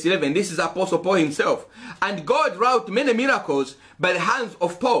 Verse 11, this is Apostle Paul himself. And God wrought many miracles by the hands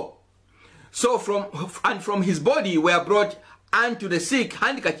of Paul. So from his body were brought unto the sick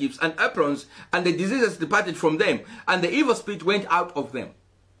handkerchiefs and aprons, and the diseases departed from them, and the evil spirit went out of them.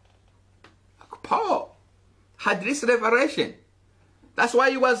 Paul had this revelation. That's why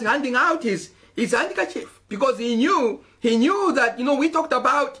he was handing out his handkerchief, because he knew that, we talked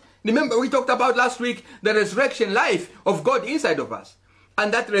about last week the resurrection life of God inside of us.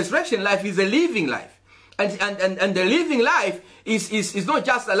 And that resurrection life is a living life. And the living life is not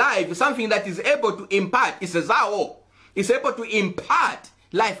just a life, it's something that is able to impart. It's a zao. It's able to impart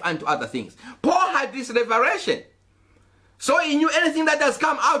life unto other things. Paul had this revelation. So he knew anything that has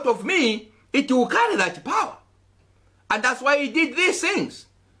come out of me, it will carry that power. And that's why he did these things.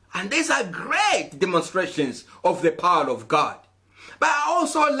 And these are great demonstrations of the power of God. But I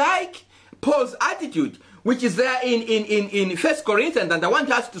also like Paul's attitude, which is there in 1 Corinthians, and I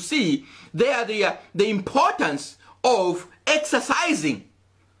want us to see there the importance of exercising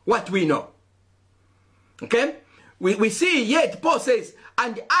what we know. Okay? We see, yet Paul says,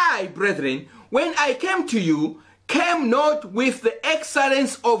 and I, brethren, when I came to you, came not with the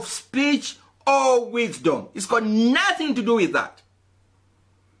excellence of speech or wisdom. It's got nothing to do with that.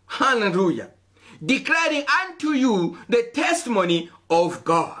 Hallelujah. Declaring unto you the testimony of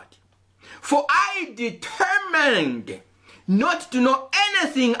God. For I determined not to know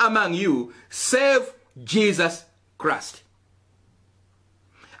anything among you save Jesus Christ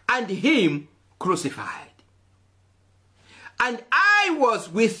and him crucified. And I was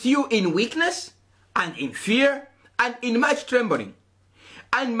with you in weakness and in fear and in much trembling.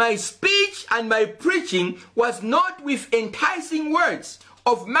 And my speech and my preaching was not with enticing words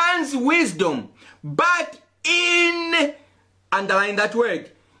of man's wisdom, but in, underline that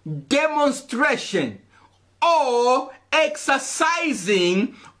word, demonstration or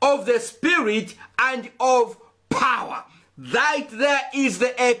exercising of the Spirit and of power. Right there is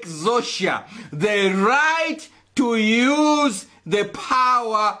the exousia, the right to use the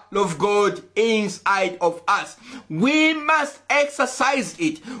power of God inside of us. We must exercise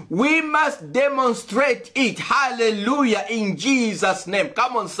it. We must demonstrate it. Hallelujah, in Jesus' name.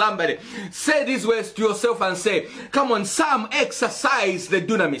 Come on, somebody. Say these words to yourself and say, come on, some exercise the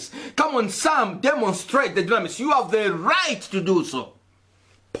dunamis. Come on, some demonstrate the dunamis. You have the right to do so.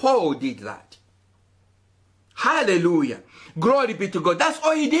 Paul did that. Hallelujah. Glory be to God. That's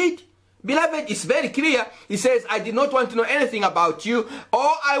all he did. Beloved, it's very clear. He says, I did not want to know anything about you.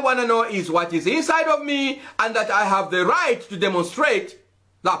 All I want to know is what is inside of me and that I have the right to demonstrate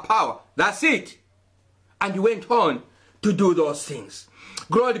that power. That's it. And he went on to do those things.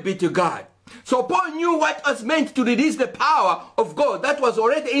 Glory be to God. So Paul knew what was meant to release the power of God that was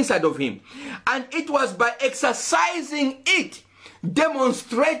already inside of him. And it was by exercising it,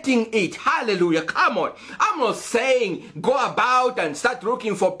 demonstrating it. Hallelujah. Come on. I'm not saying go about and start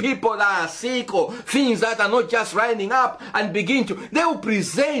looking for people that are sick or things that are not just rising up and begin to. They will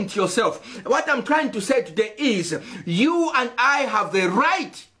present yourself. What I'm trying to say today is you and I have the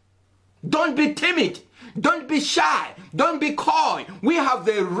right. Don't be timid. Don't be shy. Don't be coy. We have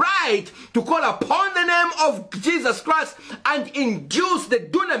the right to call upon the name of Jesus Christ and induce the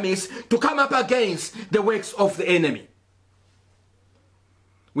dunamis to come up against the works of the enemy.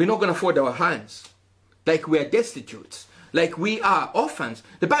 We're not going to fold our hands like we are destitute, like we are orphans.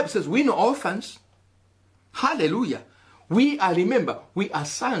 The Bible says we're not orphans. Hallelujah. We are, remember, we are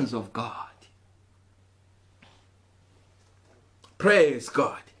sons of God. Praise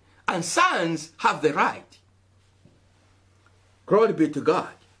God. And sons have the right. Glory be to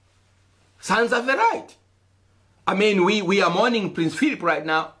God. Sons have the right. I mean, we are mourning Prince Philip right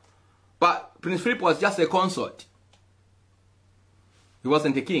now, but Prince Philip was just a consort. He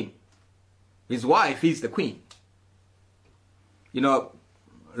wasn't a king. His wife is the queen. You know,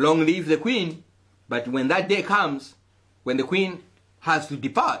 long live the queen, but when that day comes, when the queen has to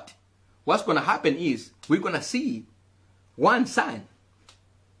depart, what's going to happen is we're going to see one son.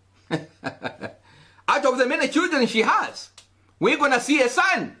 Out of the many children she has, we're going to see a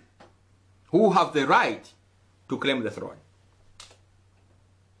son who have the right to claim the throne.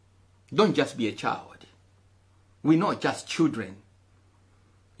 Don't just be a child. We're not just children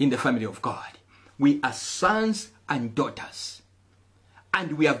in the family of God. We are sons and daughters.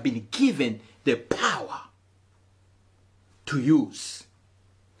 And we have been given the power to use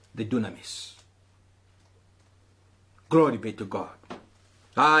the dunamis. Glory be to God.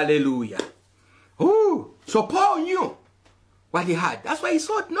 Hallelujah. Ooh. So Paul knew what he had. That's why he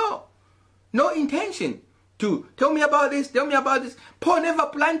thought no intention to tell me about this, tell me about this. Paul never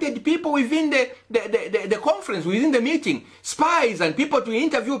planted people within the conference, within the meeting, spies and people to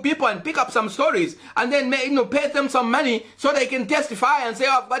interview people and pick up some stories and then pay them some money so they can testify and say,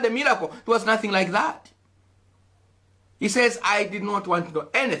 oh, I've got a miracle. It was nothing like that. He says, I did not want to know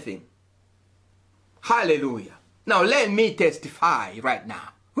anything. Hallelujah. Now let me testify right now.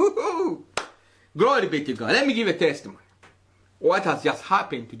 Woo-hoo. Glory be to God. Let me give a testimony. What has just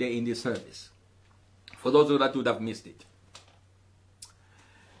happened today in this service? For those that would have missed it.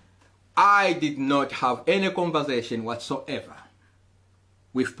 I did not have any conversation whatsoever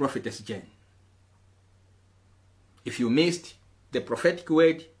with Prophetess Jane. If you missed the prophetic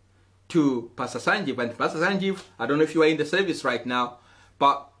word to Pastor Sanjeev, and Pastor Sanjeev, I don't know if you are in the service right now,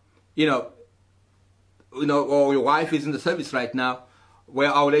 but or your wife is in the service right now,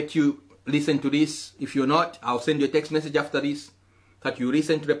 where I'll let you listen to this. If you're not, I'll send you a text message after this that you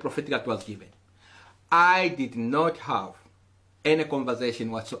listen to the prophetic that was given. I did not have any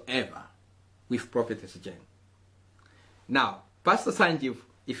conversation whatsoever with Prophetess Jane. Now, Pastor Sanjeev,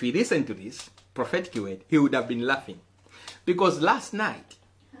 if he listened to this prophetic word, he would have been laughing. Because last night,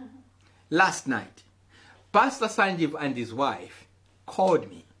 Pastor Sanjeev and his wife called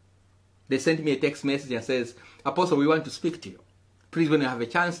me. They sent me a text message and says, Apostle, we want to speak to you. Please, when you have a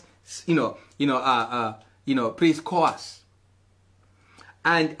chance, please call us.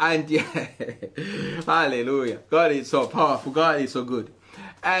 And hallelujah. God is so powerful. God is so good.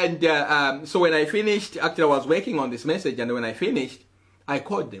 And so when I finished, actually I was working on this message, and when I finished, I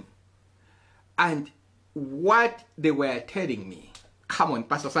called them. And what they were telling me, come on,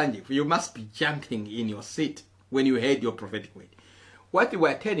 Pastor Sanjeev, you must be jumping in your seat when you heard your prophetic word. What they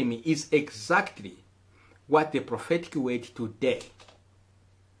were telling me is exactly what the prophetic word today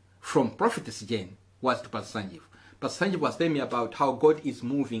from Prophetess Jane was to Pastor Sanjeev. Pastor Sanjeev was telling me about how God is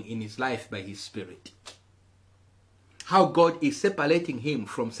moving in his life by his Spirit. How God is separating him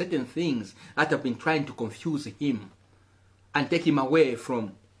from certain things that have been trying to confuse him and take him away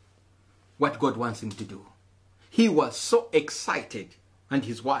from what God wants him to do. He was so excited, and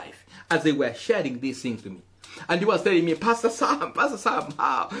his wife, as they were sharing these things to me. And he was telling me, Pastor Sam,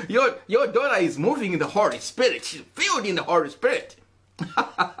 how your daughter is moving in the Holy Spirit. She's filled in the Holy Spirit.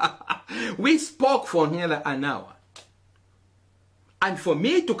 We spoke for nearly an hour. And for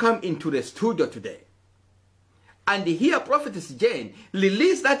me to come into the studio today and hear Prophetess Jane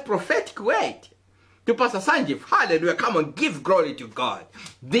release that prophetic word to Pastor Sanjeev, hallelujah, come on, give glory to God.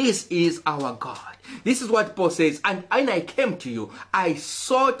 This is our God. This is what Paul says, and I came to you, I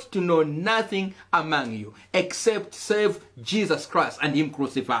sought to know nothing among you except save Jesus Christ and him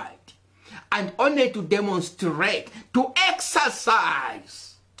crucified. And only to demonstrate, to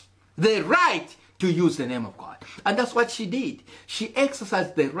exercise the right to use the name of God. And that's what she did. She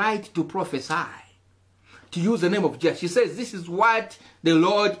exercised the right to prophesy, to use the name of Jesus. She says, this is what the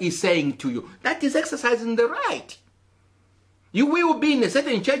Lord is saying to you. That is exercising the right. You will be in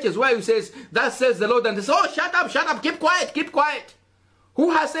certain churches where you says, that says the Lord, and they say, oh, shut up, keep quiet, keep quiet.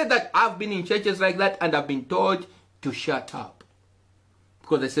 Who has said that? I've been in churches like that and I've been told to shut up.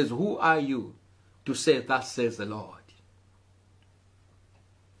 Because it says, who are you to say, that says the Lord?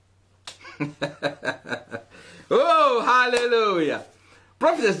 Oh, hallelujah.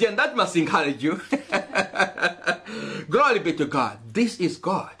 Prophetess Jane, that must encourage you. Glory be to God. This is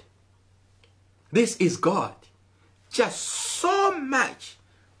God. This is God. Just so much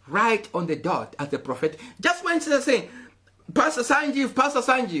right on the dot as the prophet. Just when she's saying, Pastor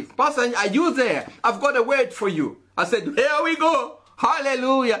Sanjeev, are you there? I've got a word for you. I said, here we go.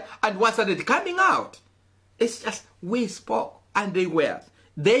 Hallelujah. And what started coming out? It's just, we spoke and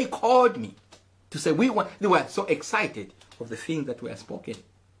they called me to say, they were so excited of the things that were spoken.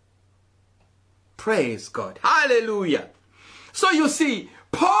 Praise God. Hallelujah. So you see,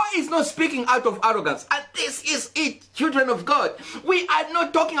 Paul is not speaking out of arrogance. And this is it, children of God. We are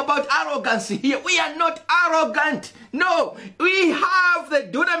not talking about arrogance here. We are not arrogant. No, we have the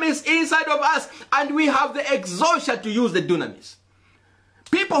dunamis inside of us, and we have the exousia to use the dunamis.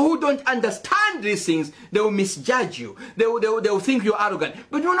 People who don't understand these things, they will misjudge you. They will think you're arrogant.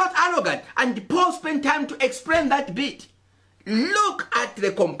 But you're not arrogant. And Paul spent time to explain that bit. Look at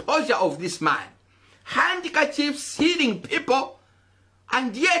the composure of this man. Handkerchiefs healing people.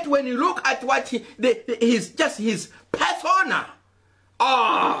 And yet when you look at what his persona.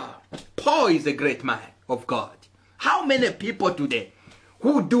 Paul is a great man of God. How many people today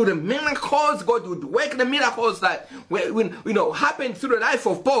who do the miracles, God would work the miracles that happened through the life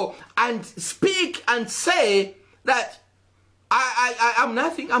of Paul, and speak and say that I'm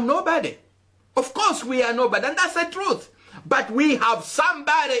nothing, I'm nobody. Of course we are nobody, and that's the truth. But we have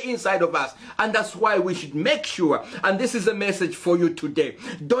somebody inside of us, and that's why we should make sure, and this is a message for you today,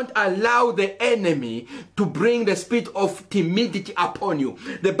 don't allow the enemy to bring the spirit of timidity upon you.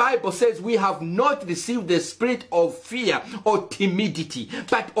 The Bible says we have not received the spirit of fear or timidity,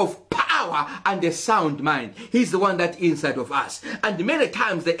 but of power and a sound mind. He's the one that's inside of us. And many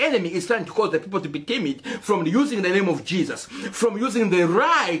times the enemy is trying to cause the people to be timid from using the name of Jesus, from using the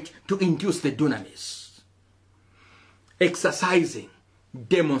right to induce the dunamis. Exercising,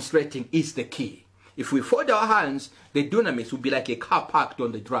 demonstrating is the key. If we fold our hands, the dunamis will be like a car parked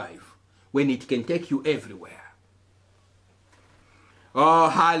on the drive when it can take you everywhere. Oh,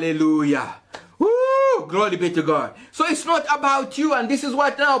 hallelujah. Woo! Glory be to God. So it's not about you, and this is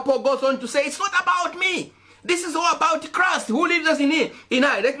what now Paul goes on to say. It's not about me. This is all about Christ who lives us in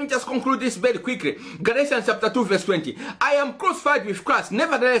I. Let me just conclude this very quickly. Galatians chapter 2 verse 20. I am crucified with Christ,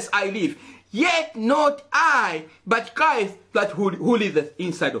 nevertheless I live. Yet not I, but Christ that who liveth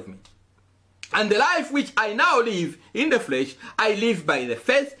inside of me. And the life which I now live in the flesh, I live by the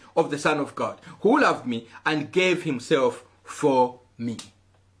faith of the Son of God, who loved me and gave himself for me.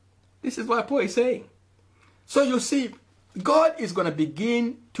 This is what Paul is saying. So you see, God is going to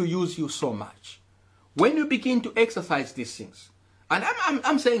begin to use you so much. When you begin to exercise these things, and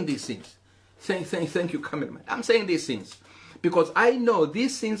I'm saying these things, thank you, cameraman. I'm saying these things because I know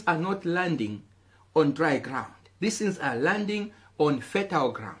these things are not landing on dry ground. These things are landing on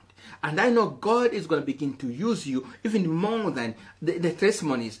fertile ground. And I know God is going to begin to use you even more than the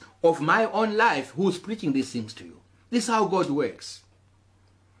testimonies of my own life who's preaching these things to you. This is how God works.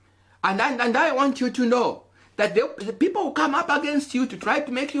 And I want you to know that the people who come up against you to try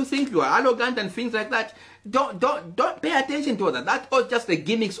to make you think you are arrogant and things like that, don't pay attention to that. That's all just the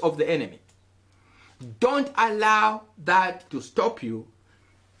gimmicks of the enemy. Don't allow that to stop you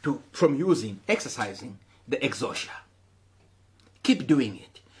from exercising the exousia. Keep doing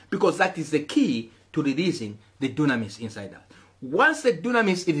it, because that is the key to releasing the dunamis inside us. Once the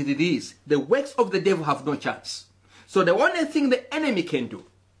dunamis is released, the works of the devil have no chance. So the only thing the enemy can do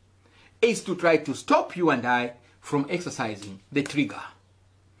is to try to stop you and I from exercising the trigger,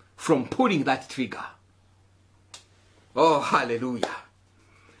 from pulling that trigger. Oh, hallelujah.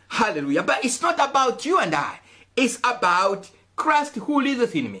 Hallelujah. But it's not about you and I. It's about Christ who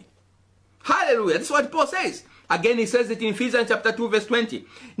liveth in me. Hallelujah. That's what Paul says. Again, he says it in Ephesians chapter 2, verse 20.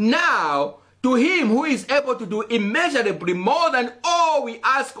 Now, to him who is able to do immeasurably more than all we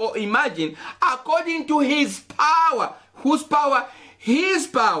ask or imagine, according to his power. Whose power? His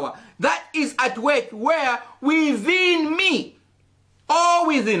power. That is at work where? Within me. Or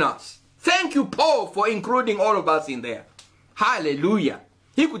within us. Thank you, Paul, for including all of us in there. Hallelujah.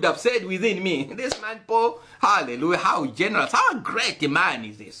 He could have said within me. This man, Paul, hallelujah, how generous, how great a man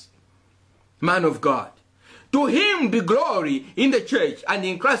is this. Man of God. To him be glory in the church and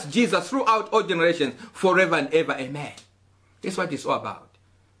in Christ Jesus throughout all generations, forever and ever. Amen. That's what it's all about.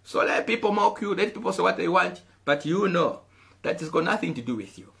 So let people mock you, let people say what they want, but you know that it's got nothing to do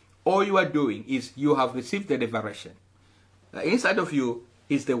with you. All you are doing is you have received the revelation. Inside of you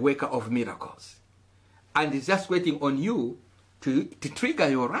is the worker of miracles. And it's just waiting on you to trigger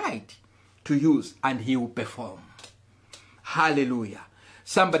your right to use, and he will perform. Hallelujah.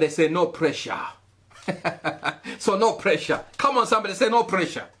 Somebody say no pressure. So no pressure. Come on, somebody say no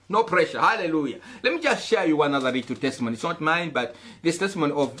pressure. No pressure. Hallelujah. Let me just share you one other little testimony. It's not mine, but this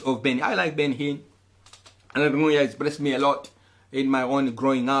testimony of Ben. I like Ben Hinn. And hallelujah, it's blessed me a lot in my own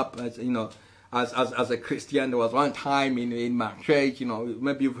growing up, as you know, as a Christian. There was one time in my church, you know,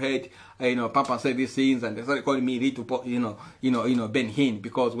 maybe you've heard, you know, Papa say these things, and they started calling me little, you know, Ben Hinn,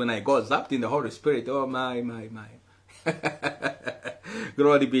 because when I got zapped in the Holy Spirit, oh my.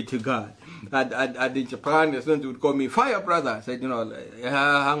 Glory be to God. And in Japan, the students would call me Fire Brother. I said, you know,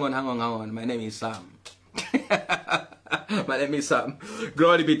 hang on. My name is Sam. My name is Sam.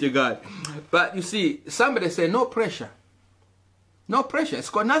 Glory be to God. But you see, somebody said, no pressure. No pressure. It's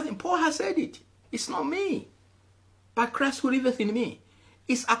got nothing. Paul has said it. It's not me, but Christ who liveth in me.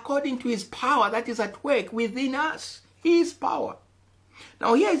 It's according to his power that is at work within us. His power.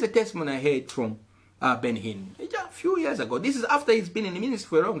 Now, here is a testimony I heard from Ben Hinn a few years ago. This is after he's been in the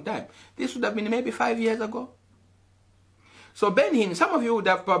ministry for a long time. This would have been maybe 5 years ago. So Ben Hinn, some of you would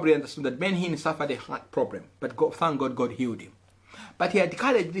have probably understood that Ben Hinn suffered a heart problem, but thank God, God healed him. But he had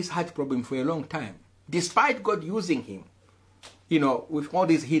carried this heart problem for a long time, despite God using him, you know, with all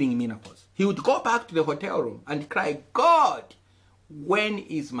these healing miracles. He would go back to the hotel room and cry, God, when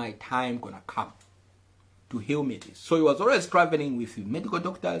is my time going to come to heal me this? So he was always traveling with medical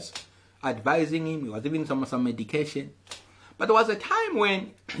doctors, advising him. He was giving some medication. But there was a time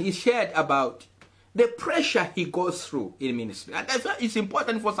when he shared about the pressure he goes through in ministry. And that's why it's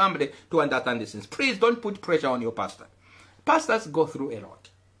important for somebody to understand these things. Please don't put pressure on your pastor. Pastors go through a lot.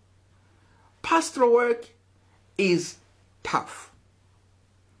 Pastoral work is tough.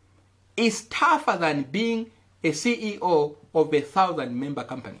 It's tougher than being a CEO of a 1,000-member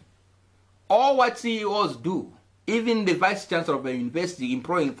company. All what CEOs do, even the vice chancellor of a university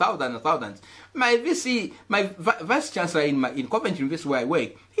employing thousands and thousands. My VC, my vice chancellor in Coventry University where I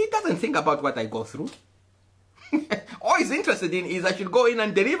work, he doesn't think about what I go through. All he's interested in is I should go in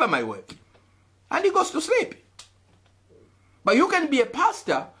and deliver my work. And he goes to sleep. But you can be a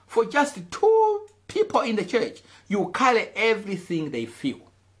pastor for just 2 people in the church. You carry everything they feel.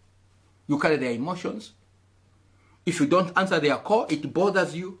 You carry their emotions. If you don't answer their call, it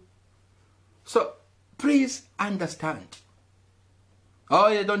bothers you. So, please understand. Oh,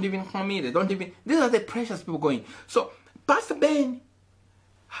 they don't even call me. They don't even... These are the pressures people going. So, Pastor Ben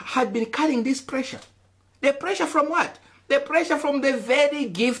had been carrying this pressure. The pressure from what? The pressure from the very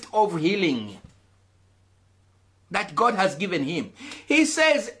gift of healing that God has given him. He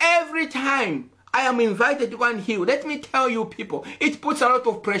says, every time I am invited to go and heal, let me tell you people, it puts a lot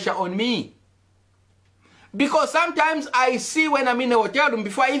of pressure on me. Because sometimes I see when I'm in a hotel room,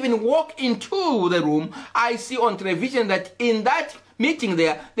 before I even walk into the room, I see on television that in that meeting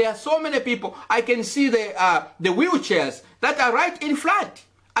there are so many people. I can see the wheelchairs that are right in front.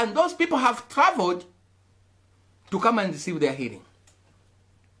 And those people have traveled to come and receive their healing.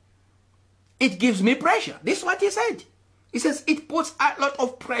 It gives me pressure. This is what he said. He says, it puts a lot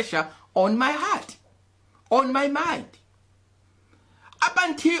of pressure on my heart, on my mind. Up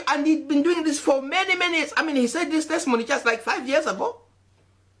until, and he'd been doing this for many, many years. I mean, he said this testimony just like 5 years ago.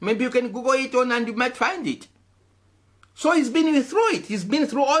 Maybe you can Google it on and you might find it. So he's been through it. He's been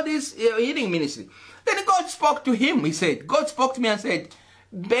through all this healing ministry. Then God spoke to him. He said, God spoke to me and said,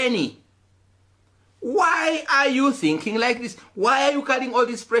 Benny, why are you thinking like this? Why are you carrying all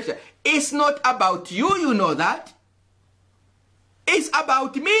this pressure? It's not about you, you know that. It's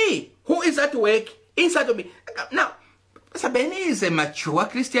about me, who is at work inside of me. Now, Pastor Benny is a mature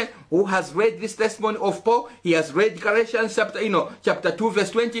Christian who has read this testimony of Paul. He has read Galatians chapter 2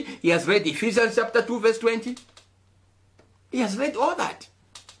 verse 20. He has read Ephesians chapter 2 verse 20. He has read all that.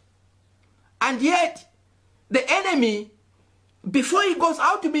 And yet, the enemy, before he goes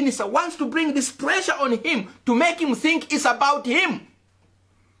out to minister, wants to bring this pressure on him to make him think it's about him.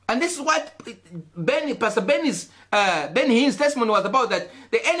 And this is what Pastor Benny Hinn's testimony was about, that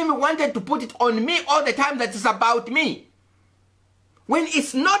the enemy wanted to put it on me all the time that it's about me, when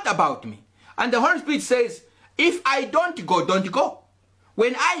it's not about me. And the Holy Spirit says, if I don't go, don't go.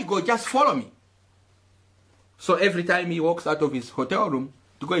 When I go, just follow me. So every time he walks out of his hotel room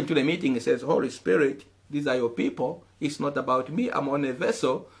to go into the meeting, he says, Holy Spirit, these are your people. It's not about me. I'm on a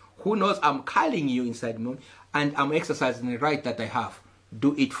vessel. Who knows? I'm calling you inside me, and I'm exercising the right that I have.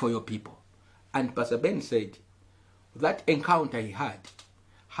 Do it for your people. And Pastor Ben said, that encounter he had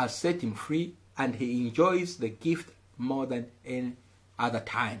has set him free, and he enjoys the gift more than any other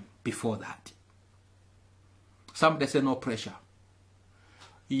time before that. Somebody say no pressure.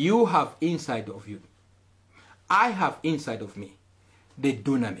 You have inside of you, I have inside of me, the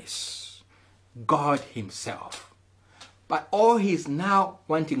dunamis, God himself. But all he's now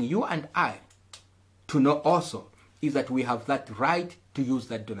wanting you and I to know also is that we have that right to use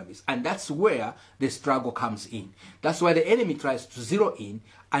that dunamis. And that's where the struggle comes in. That's why the enemy tries to zero in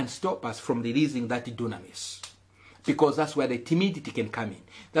and stop us from releasing that dunamis. Because that's where the timidity can come in.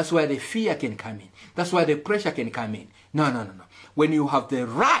 That's where the fear can come in. That's where the pressure can come in. No. When you have the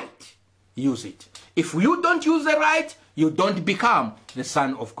right, use it. If you don't use the right, you don't become the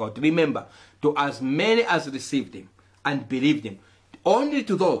Son of God. Remember, to as many as received him and believed him, only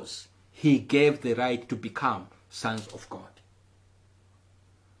to those he gave the right to become sons of God.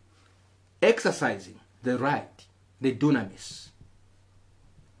 Exercising the right, the dunamis,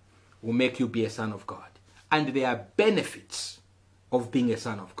 will make you be a son of God. And there are benefits of being a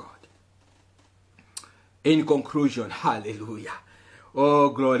son of God. In conclusion, hallelujah. Oh,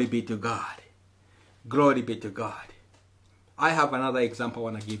 glory be to God. Glory be to God. I have another example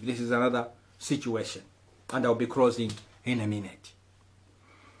I want to give. This is another situation. And I'll be closing in a minute.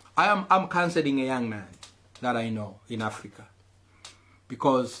 I'm counseling a young man that I know in Africa,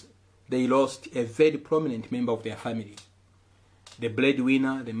 because they lost a very prominent member of their family. The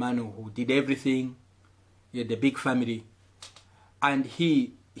breadwinner, the man who did everything, the big family. And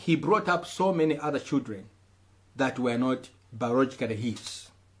he brought up so many other children that were not biologically his.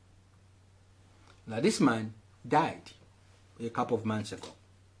 Now this man died a couple of months ago.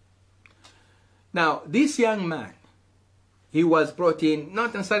 Now this young man, he was brought in,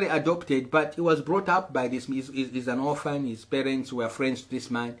 not necessarily adopted, but he was brought up by this. He's an orphan. His parents were friends to this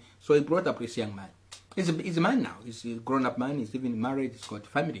man. So he brought up this young man. He's a man now. He's a grown-up man. He's even married. He's got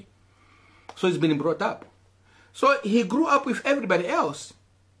family. So he's been brought up. So he grew up with everybody else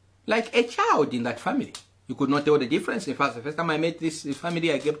like a child in that family. You could not tell the difference. In fact, the first time I met this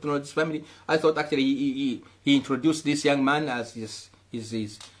family, I get to know this family, I thought actually he introduced this young man as his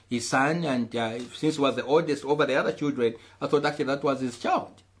son, and since he was the oldest over the other children, I thought actually that was his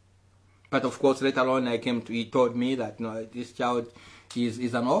child. But of course, later on, he told me that this child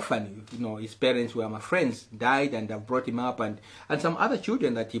is an orphan. His parents were my friends, died, and I've brought him up, and some other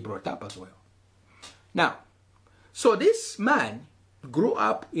children that he brought up as well. Now, so this man grew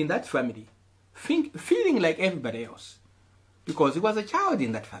up in that family, feeling like everybody else, because he was a child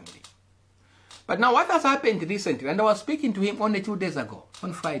in that family. But now what has happened recently, and I was speaking to him only 2 days ago,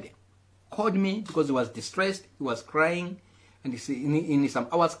 on Friday, called me because he was distressed, he was crying, and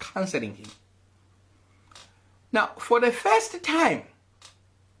I was counseling him. Now, for the first time,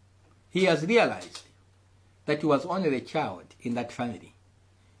 he has realized that he was only a child in that family,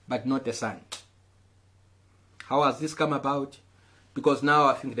 but not a son. How has this come about? Because now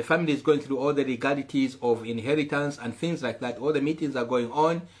I think the family is going through all the legalities of inheritance and things like that. All the meetings are going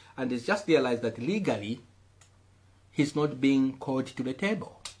on, and he's just realized that legally he's not being called to the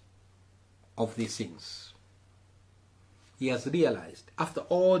table of these things. He has realized after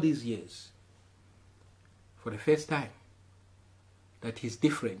all these years, for the first time that he's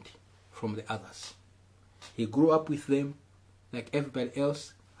different from the others. He grew up with them like everybody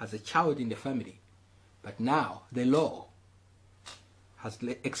else as a child in the family. But now the law has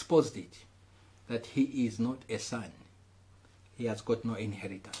exposed it that he is not a son. He has got no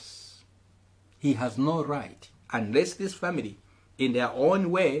inheritance. He has no right unless this family, in their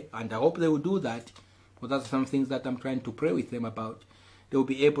own way, and I hope they will do that, because that's some things that I'm trying to pray with them about, they will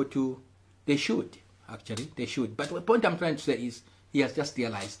be able to, they should, actually, they should. But the point I'm trying to say is, he has just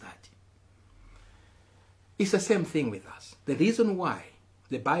realized that. It's the same thing with us. The reason why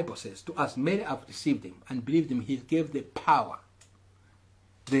the Bible says, to as many have received him and believed him, he gave the power,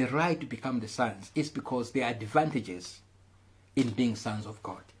 the right to become the sons, is because there are advantages in being sons of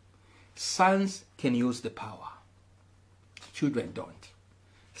God. Sons can use the power. Children don't.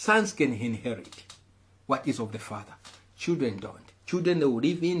 Sons can inherit what is of the Father. Children don't. Children, they will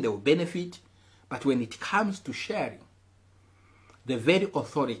live in, they will benefit. But when it comes to sharing the very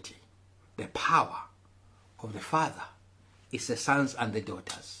authority, the power of the Father, is the sons and the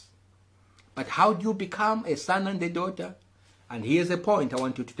daughters. But how do you become a son and a daughter? And here's a point I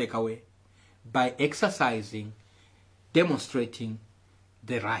want you to take away. By exercising, demonstrating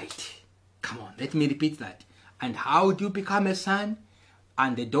the right. Come on, let me repeat that. And how do you become a son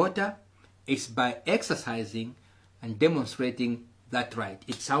and a daughter? It's by exercising and demonstrating that right.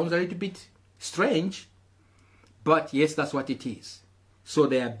 It sounds a little bit strange, but yes, that's what it is. So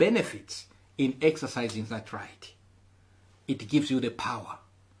there are benefits in exercising that right. It gives you the power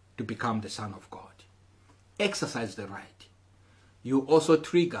to become the son of God. Exercise the right. You also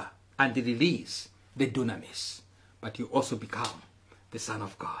trigger and release the dunamis, but you also become the son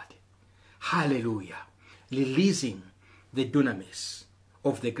of God. Hallelujah. Releasing the dunamis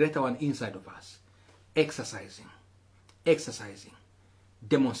of the greater one inside of us. Exercising,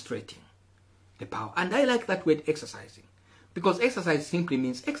 demonstrating the power. And I like that word, exercising, because exercise simply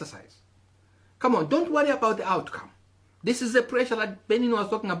means exercise. Come on, don't worry about the outcome. This is the pressure that Benin was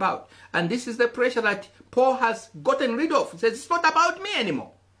talking about. And this is the pressure that Paul has gotten rid of. He says, it's not about me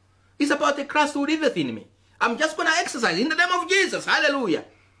anymore. It's about the Christ who liveth in me. I'm just going to exercise in the name of Jesus. Hallelujah.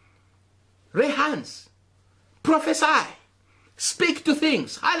 Lay hands. Prophesy. Speak to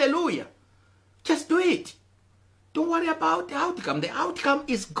things. Hallelujah. Just do it. Don't worry about the outcome. The outcome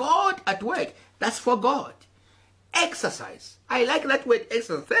is God at work. That's for God. Exercise. I like that word,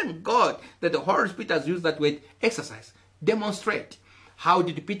 exercise. Thank God that the Holy Spirit has used that word, exercise. Demonstrate. How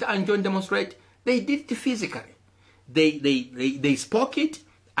did Peter and John demonstrate? They did it physically. They spoke it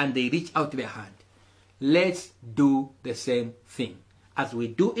and they reached out their hand. Let's do the same thing. As we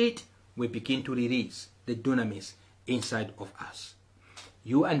do it, we begin to release the dunamis inside of us.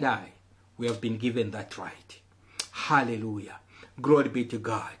 You and I, we have been given that right. Hallelujah. Glory be to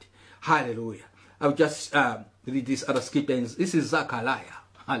God. Hallelujah. I'll just read this other scripture. This is Zechariah.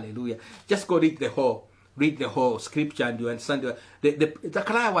 Hallelujah. Just go read the whole scripture and you understand.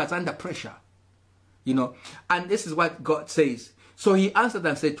 Zechariah was under pressure. You know. And this is what God says. So he answered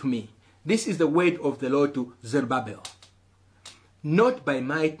and said to me, this is the word of the Lord to Zerubbabel. Not by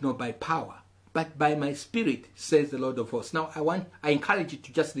might nor by power, but by my spirit, says the Lord of hosts. Now I encourage you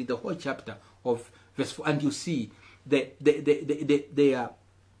to just read the whole chapter of verse 4, and you see the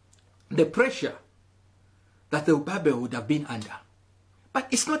pressure that Zerubbabel would have been under. But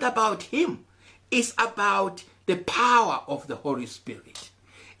it's not about him. It's about the power of the Holy Spirit.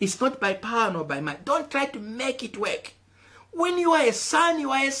 It's not by power nor by might. Don't try to make it work. When you are a son,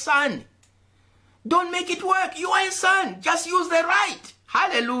 you are a son. Don't make it work. You are a son. Just use the right.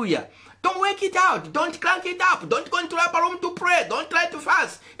 Hallelujah. Don't work it out. Don't crank it up. Don't go into the upper room to pray. Don't try to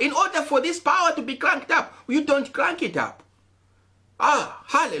fast. In order for this power to be cranked up, you don't crank it up. Ah,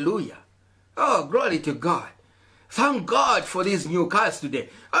 hallelujah. Oh, glory to God. Thank God for these new cars today.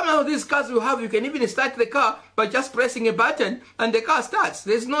 I know these cars you have, you can even start the car by just pressing a button and the car starts.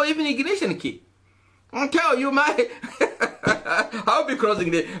 There's no even ignition key. I'll tell you, I'll be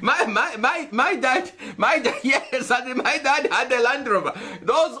crossing the, my dad, yes, my dad had a Land Rover.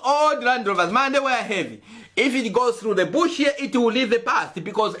 Those old Land Rovers, man, they were heavy. If it goes through the bush here, it will leave the path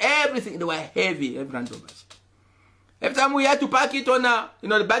because everything, they were heavy, every Land Rovers. Every time we had to park it on a,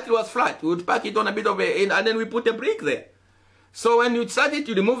 the battery was flat. We would park it on a bit of a, and then we put a brick there. So when you start it,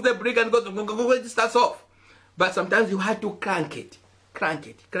 you remove the brick and it starts off. But sometimes you had to crank it.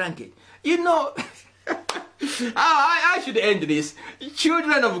 You know, I should end this.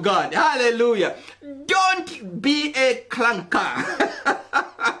 Children of God, hallelujah. Don't be a clunker.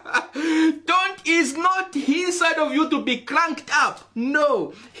 Is not inside of you to be cranked up.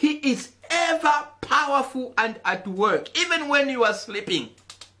 No, he is ever powerful and at work, even when you are sleeping.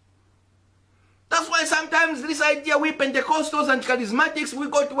 That's why sometimes this idea, we Pentecostals and Charismatics, we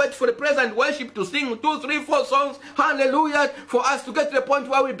got to wait for the praise and worship to sing 2, 3, 4 songs, hallelujah, for us to get to the point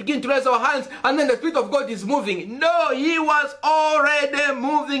where we begin to raise our hands and then the Spirit of God is moving. No, He was already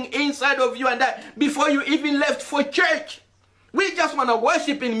moving inside of you and I before you even left for church. We just want to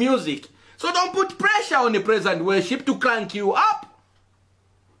worship in music. So don't put pressure on the praise and worship to crank you up.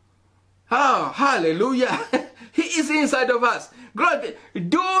 Oh, hallelujah. He is inside of us. God,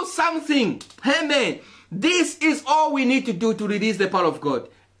 do something. Amen. This is all we need to do to release the power of God.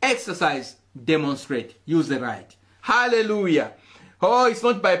 Exercise, demonstrate, use the right. Hallelujah. Oh, it's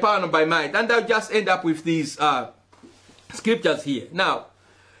not by power nor by might. And I'll just end up with these scriptures here. Now,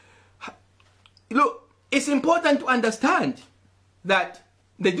 look, it's important to understand that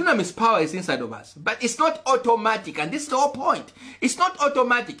the dunamis power is inside of us, but it's not automatic, and this is the whole point. It's not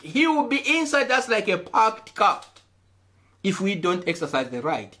automatic. He will be inside us like a parked car if we don't exercise the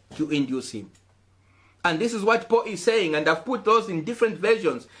right to induce him. And this is what Paul is saying, and I've put those in different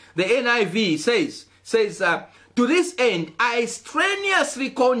versions. The NIV says, to this end, I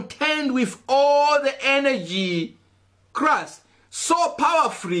strenuously contend with all the energy Christ so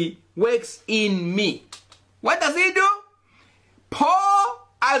powerfully works in me. What does he do? Paul,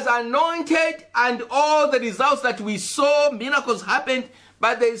 as anointed, and all the results that we saw, miracles happened,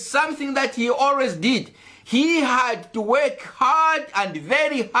 but there is something that he always did. He had to work hard and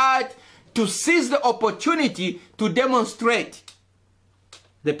very hard to seize the opportunity to demonstrate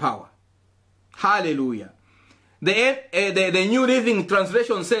the power. Hallelujah. The New Living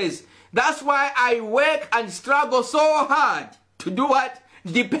Translation says, that's why I work and struggle so hard to do what?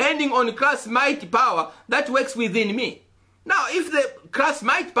 Depending on Christ's mighty power that works within me. Now, if the Christ's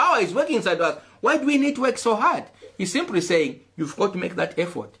mighty power is working inside us, why do we need to work so hard? He's simply saying, you've got to make that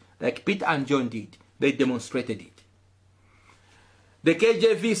effort, like Peter and John did. They demonstrated it. The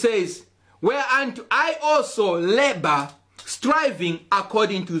KJV says, whereunto I also labor, striving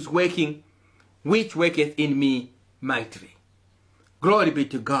according to his working, which worketh in me mightily. Glory be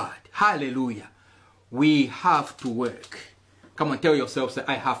to God. Hallelujah. We have to work. Come on, tell yourself, say,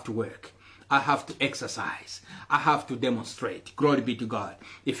 I have to work. I have to exercise. I have to demonstrate. Glory be to God.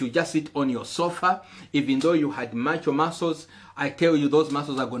 If you just sit on your sofa, even though you had macho muscles, I tell you those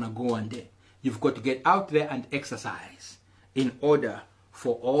muscles are going to go one day. You've got to get out there and exercise in order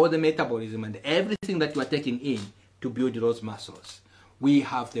for all the metabolism and everything that you are taking in to build those muscles. We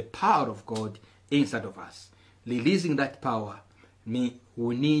have the power of God inside of us. Releasing that power, we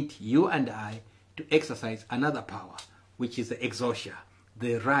need you and I to exercise another power, which is the exousia,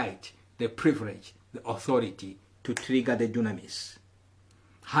 the right, the privilege, the authority to trigger the dunamis.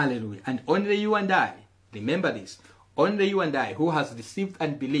 Hallelujah. And only you and I, remember this, only you and I who has received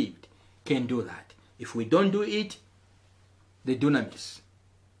and believed can do that. If we don't do it, the dunamis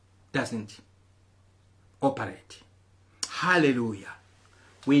doesn't operate. Hallelujah.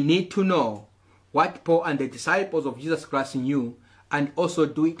 We need to know what Paul and the disciples of Jesus Christ knew and also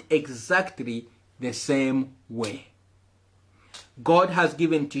do it exactly the same way. God has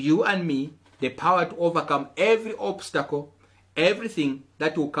given to you and me the power to overcome every obstacle, everything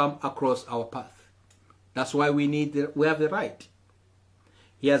that will come across our path. That's why we have the right.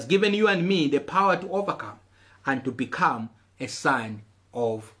 He has given you and me the power to overcome and to become a son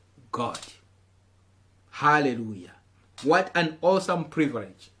of God. Hallelujah. What an awesome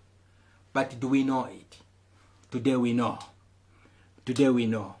privilege. But do we know it? Today we know. Today we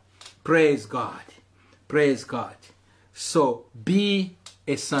know. Praise God. Praise God. So be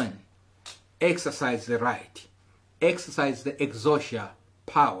a son. Exercise the right. Exercise the exousia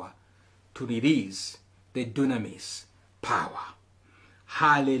power to release the dunamis power.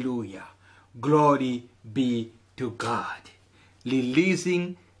 Hallelujah. Glory be to God.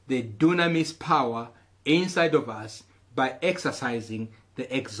 Releasing the dunamis power inside of us by exercising the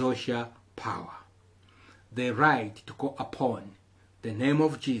exousia power. The right to call upon the name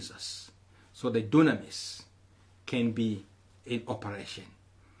of Jesus so the dunamis can be in operation.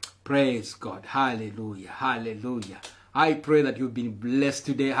 Praise God. Hallelujah. Hallelujah. I pray that you've been blessed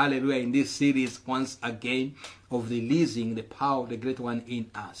today. Hallelujah. In this series once again of releasing the power of the great one in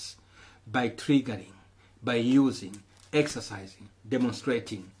us by triggering, by using, exercising,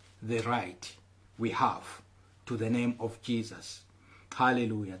 demonstrating the right we have to the name of Jesus.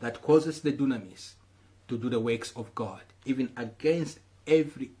 Hallelujah. That causes the dunamis to do the works of God, even against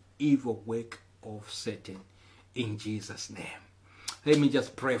every evil work of Satan, in Jesus' name. Let me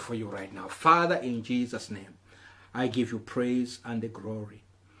just pray for you right now. Father, in Jesus' name, I give you praise and the glory.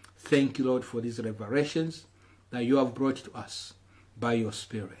 Thank you, Lord, for these revelations that you have brought to us by your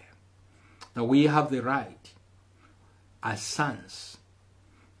Spirit. That we have the right as sons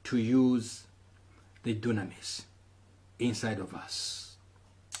to use the dunamis inside of us.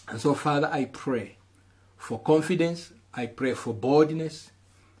 And so, Father, I pray for confidence. I pray for boldness.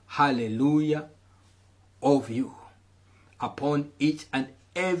 Hallelujah. Of you upon each and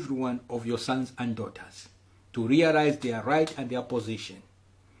every one of your sons and daughters to realize their right and their position,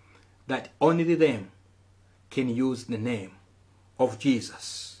 that only them can use the name of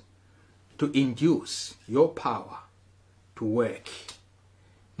Jesus to induce your power to work,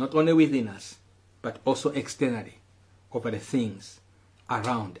 not only within us, but also externally over the things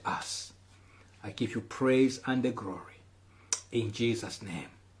around us. I give you praise and the glory. In Jesus' name,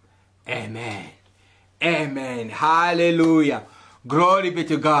 amen. Amen. Hallelujah. Glory be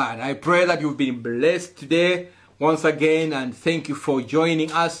to God. I pray that you've been blessed today once again, and thank you for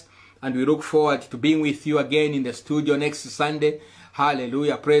joining us. And we look forward to being with you again in the studio next Sunday.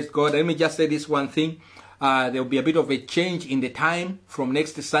 Hallelujah. Praise God. Let me just say this one thing. There will be a bit of a change in the time from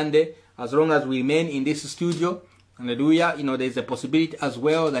next Sunday, as long as we remain in this studio. Hallelujah. You know, there's a possibility as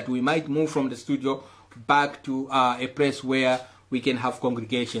well that we might move from the studio back to a place where we can have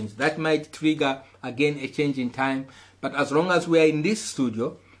congregations. That might trigger again a change in time. But as long as we are in this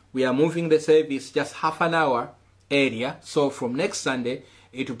studio, we are moving the service just half an hour earlier. So from next Sunday,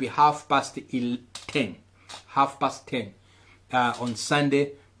 it will be 10:30. 10:30 on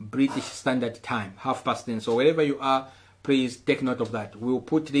Sunday, British Standard Time. 10:30. So wherever you are, please take note of that. We will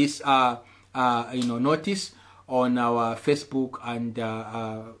put this notice on our Facebook and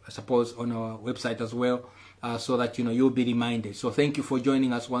I suppose on our website as well, so that you'll be reminded. So thank you for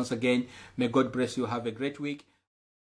joining us once again. May God bless you. Have a great week.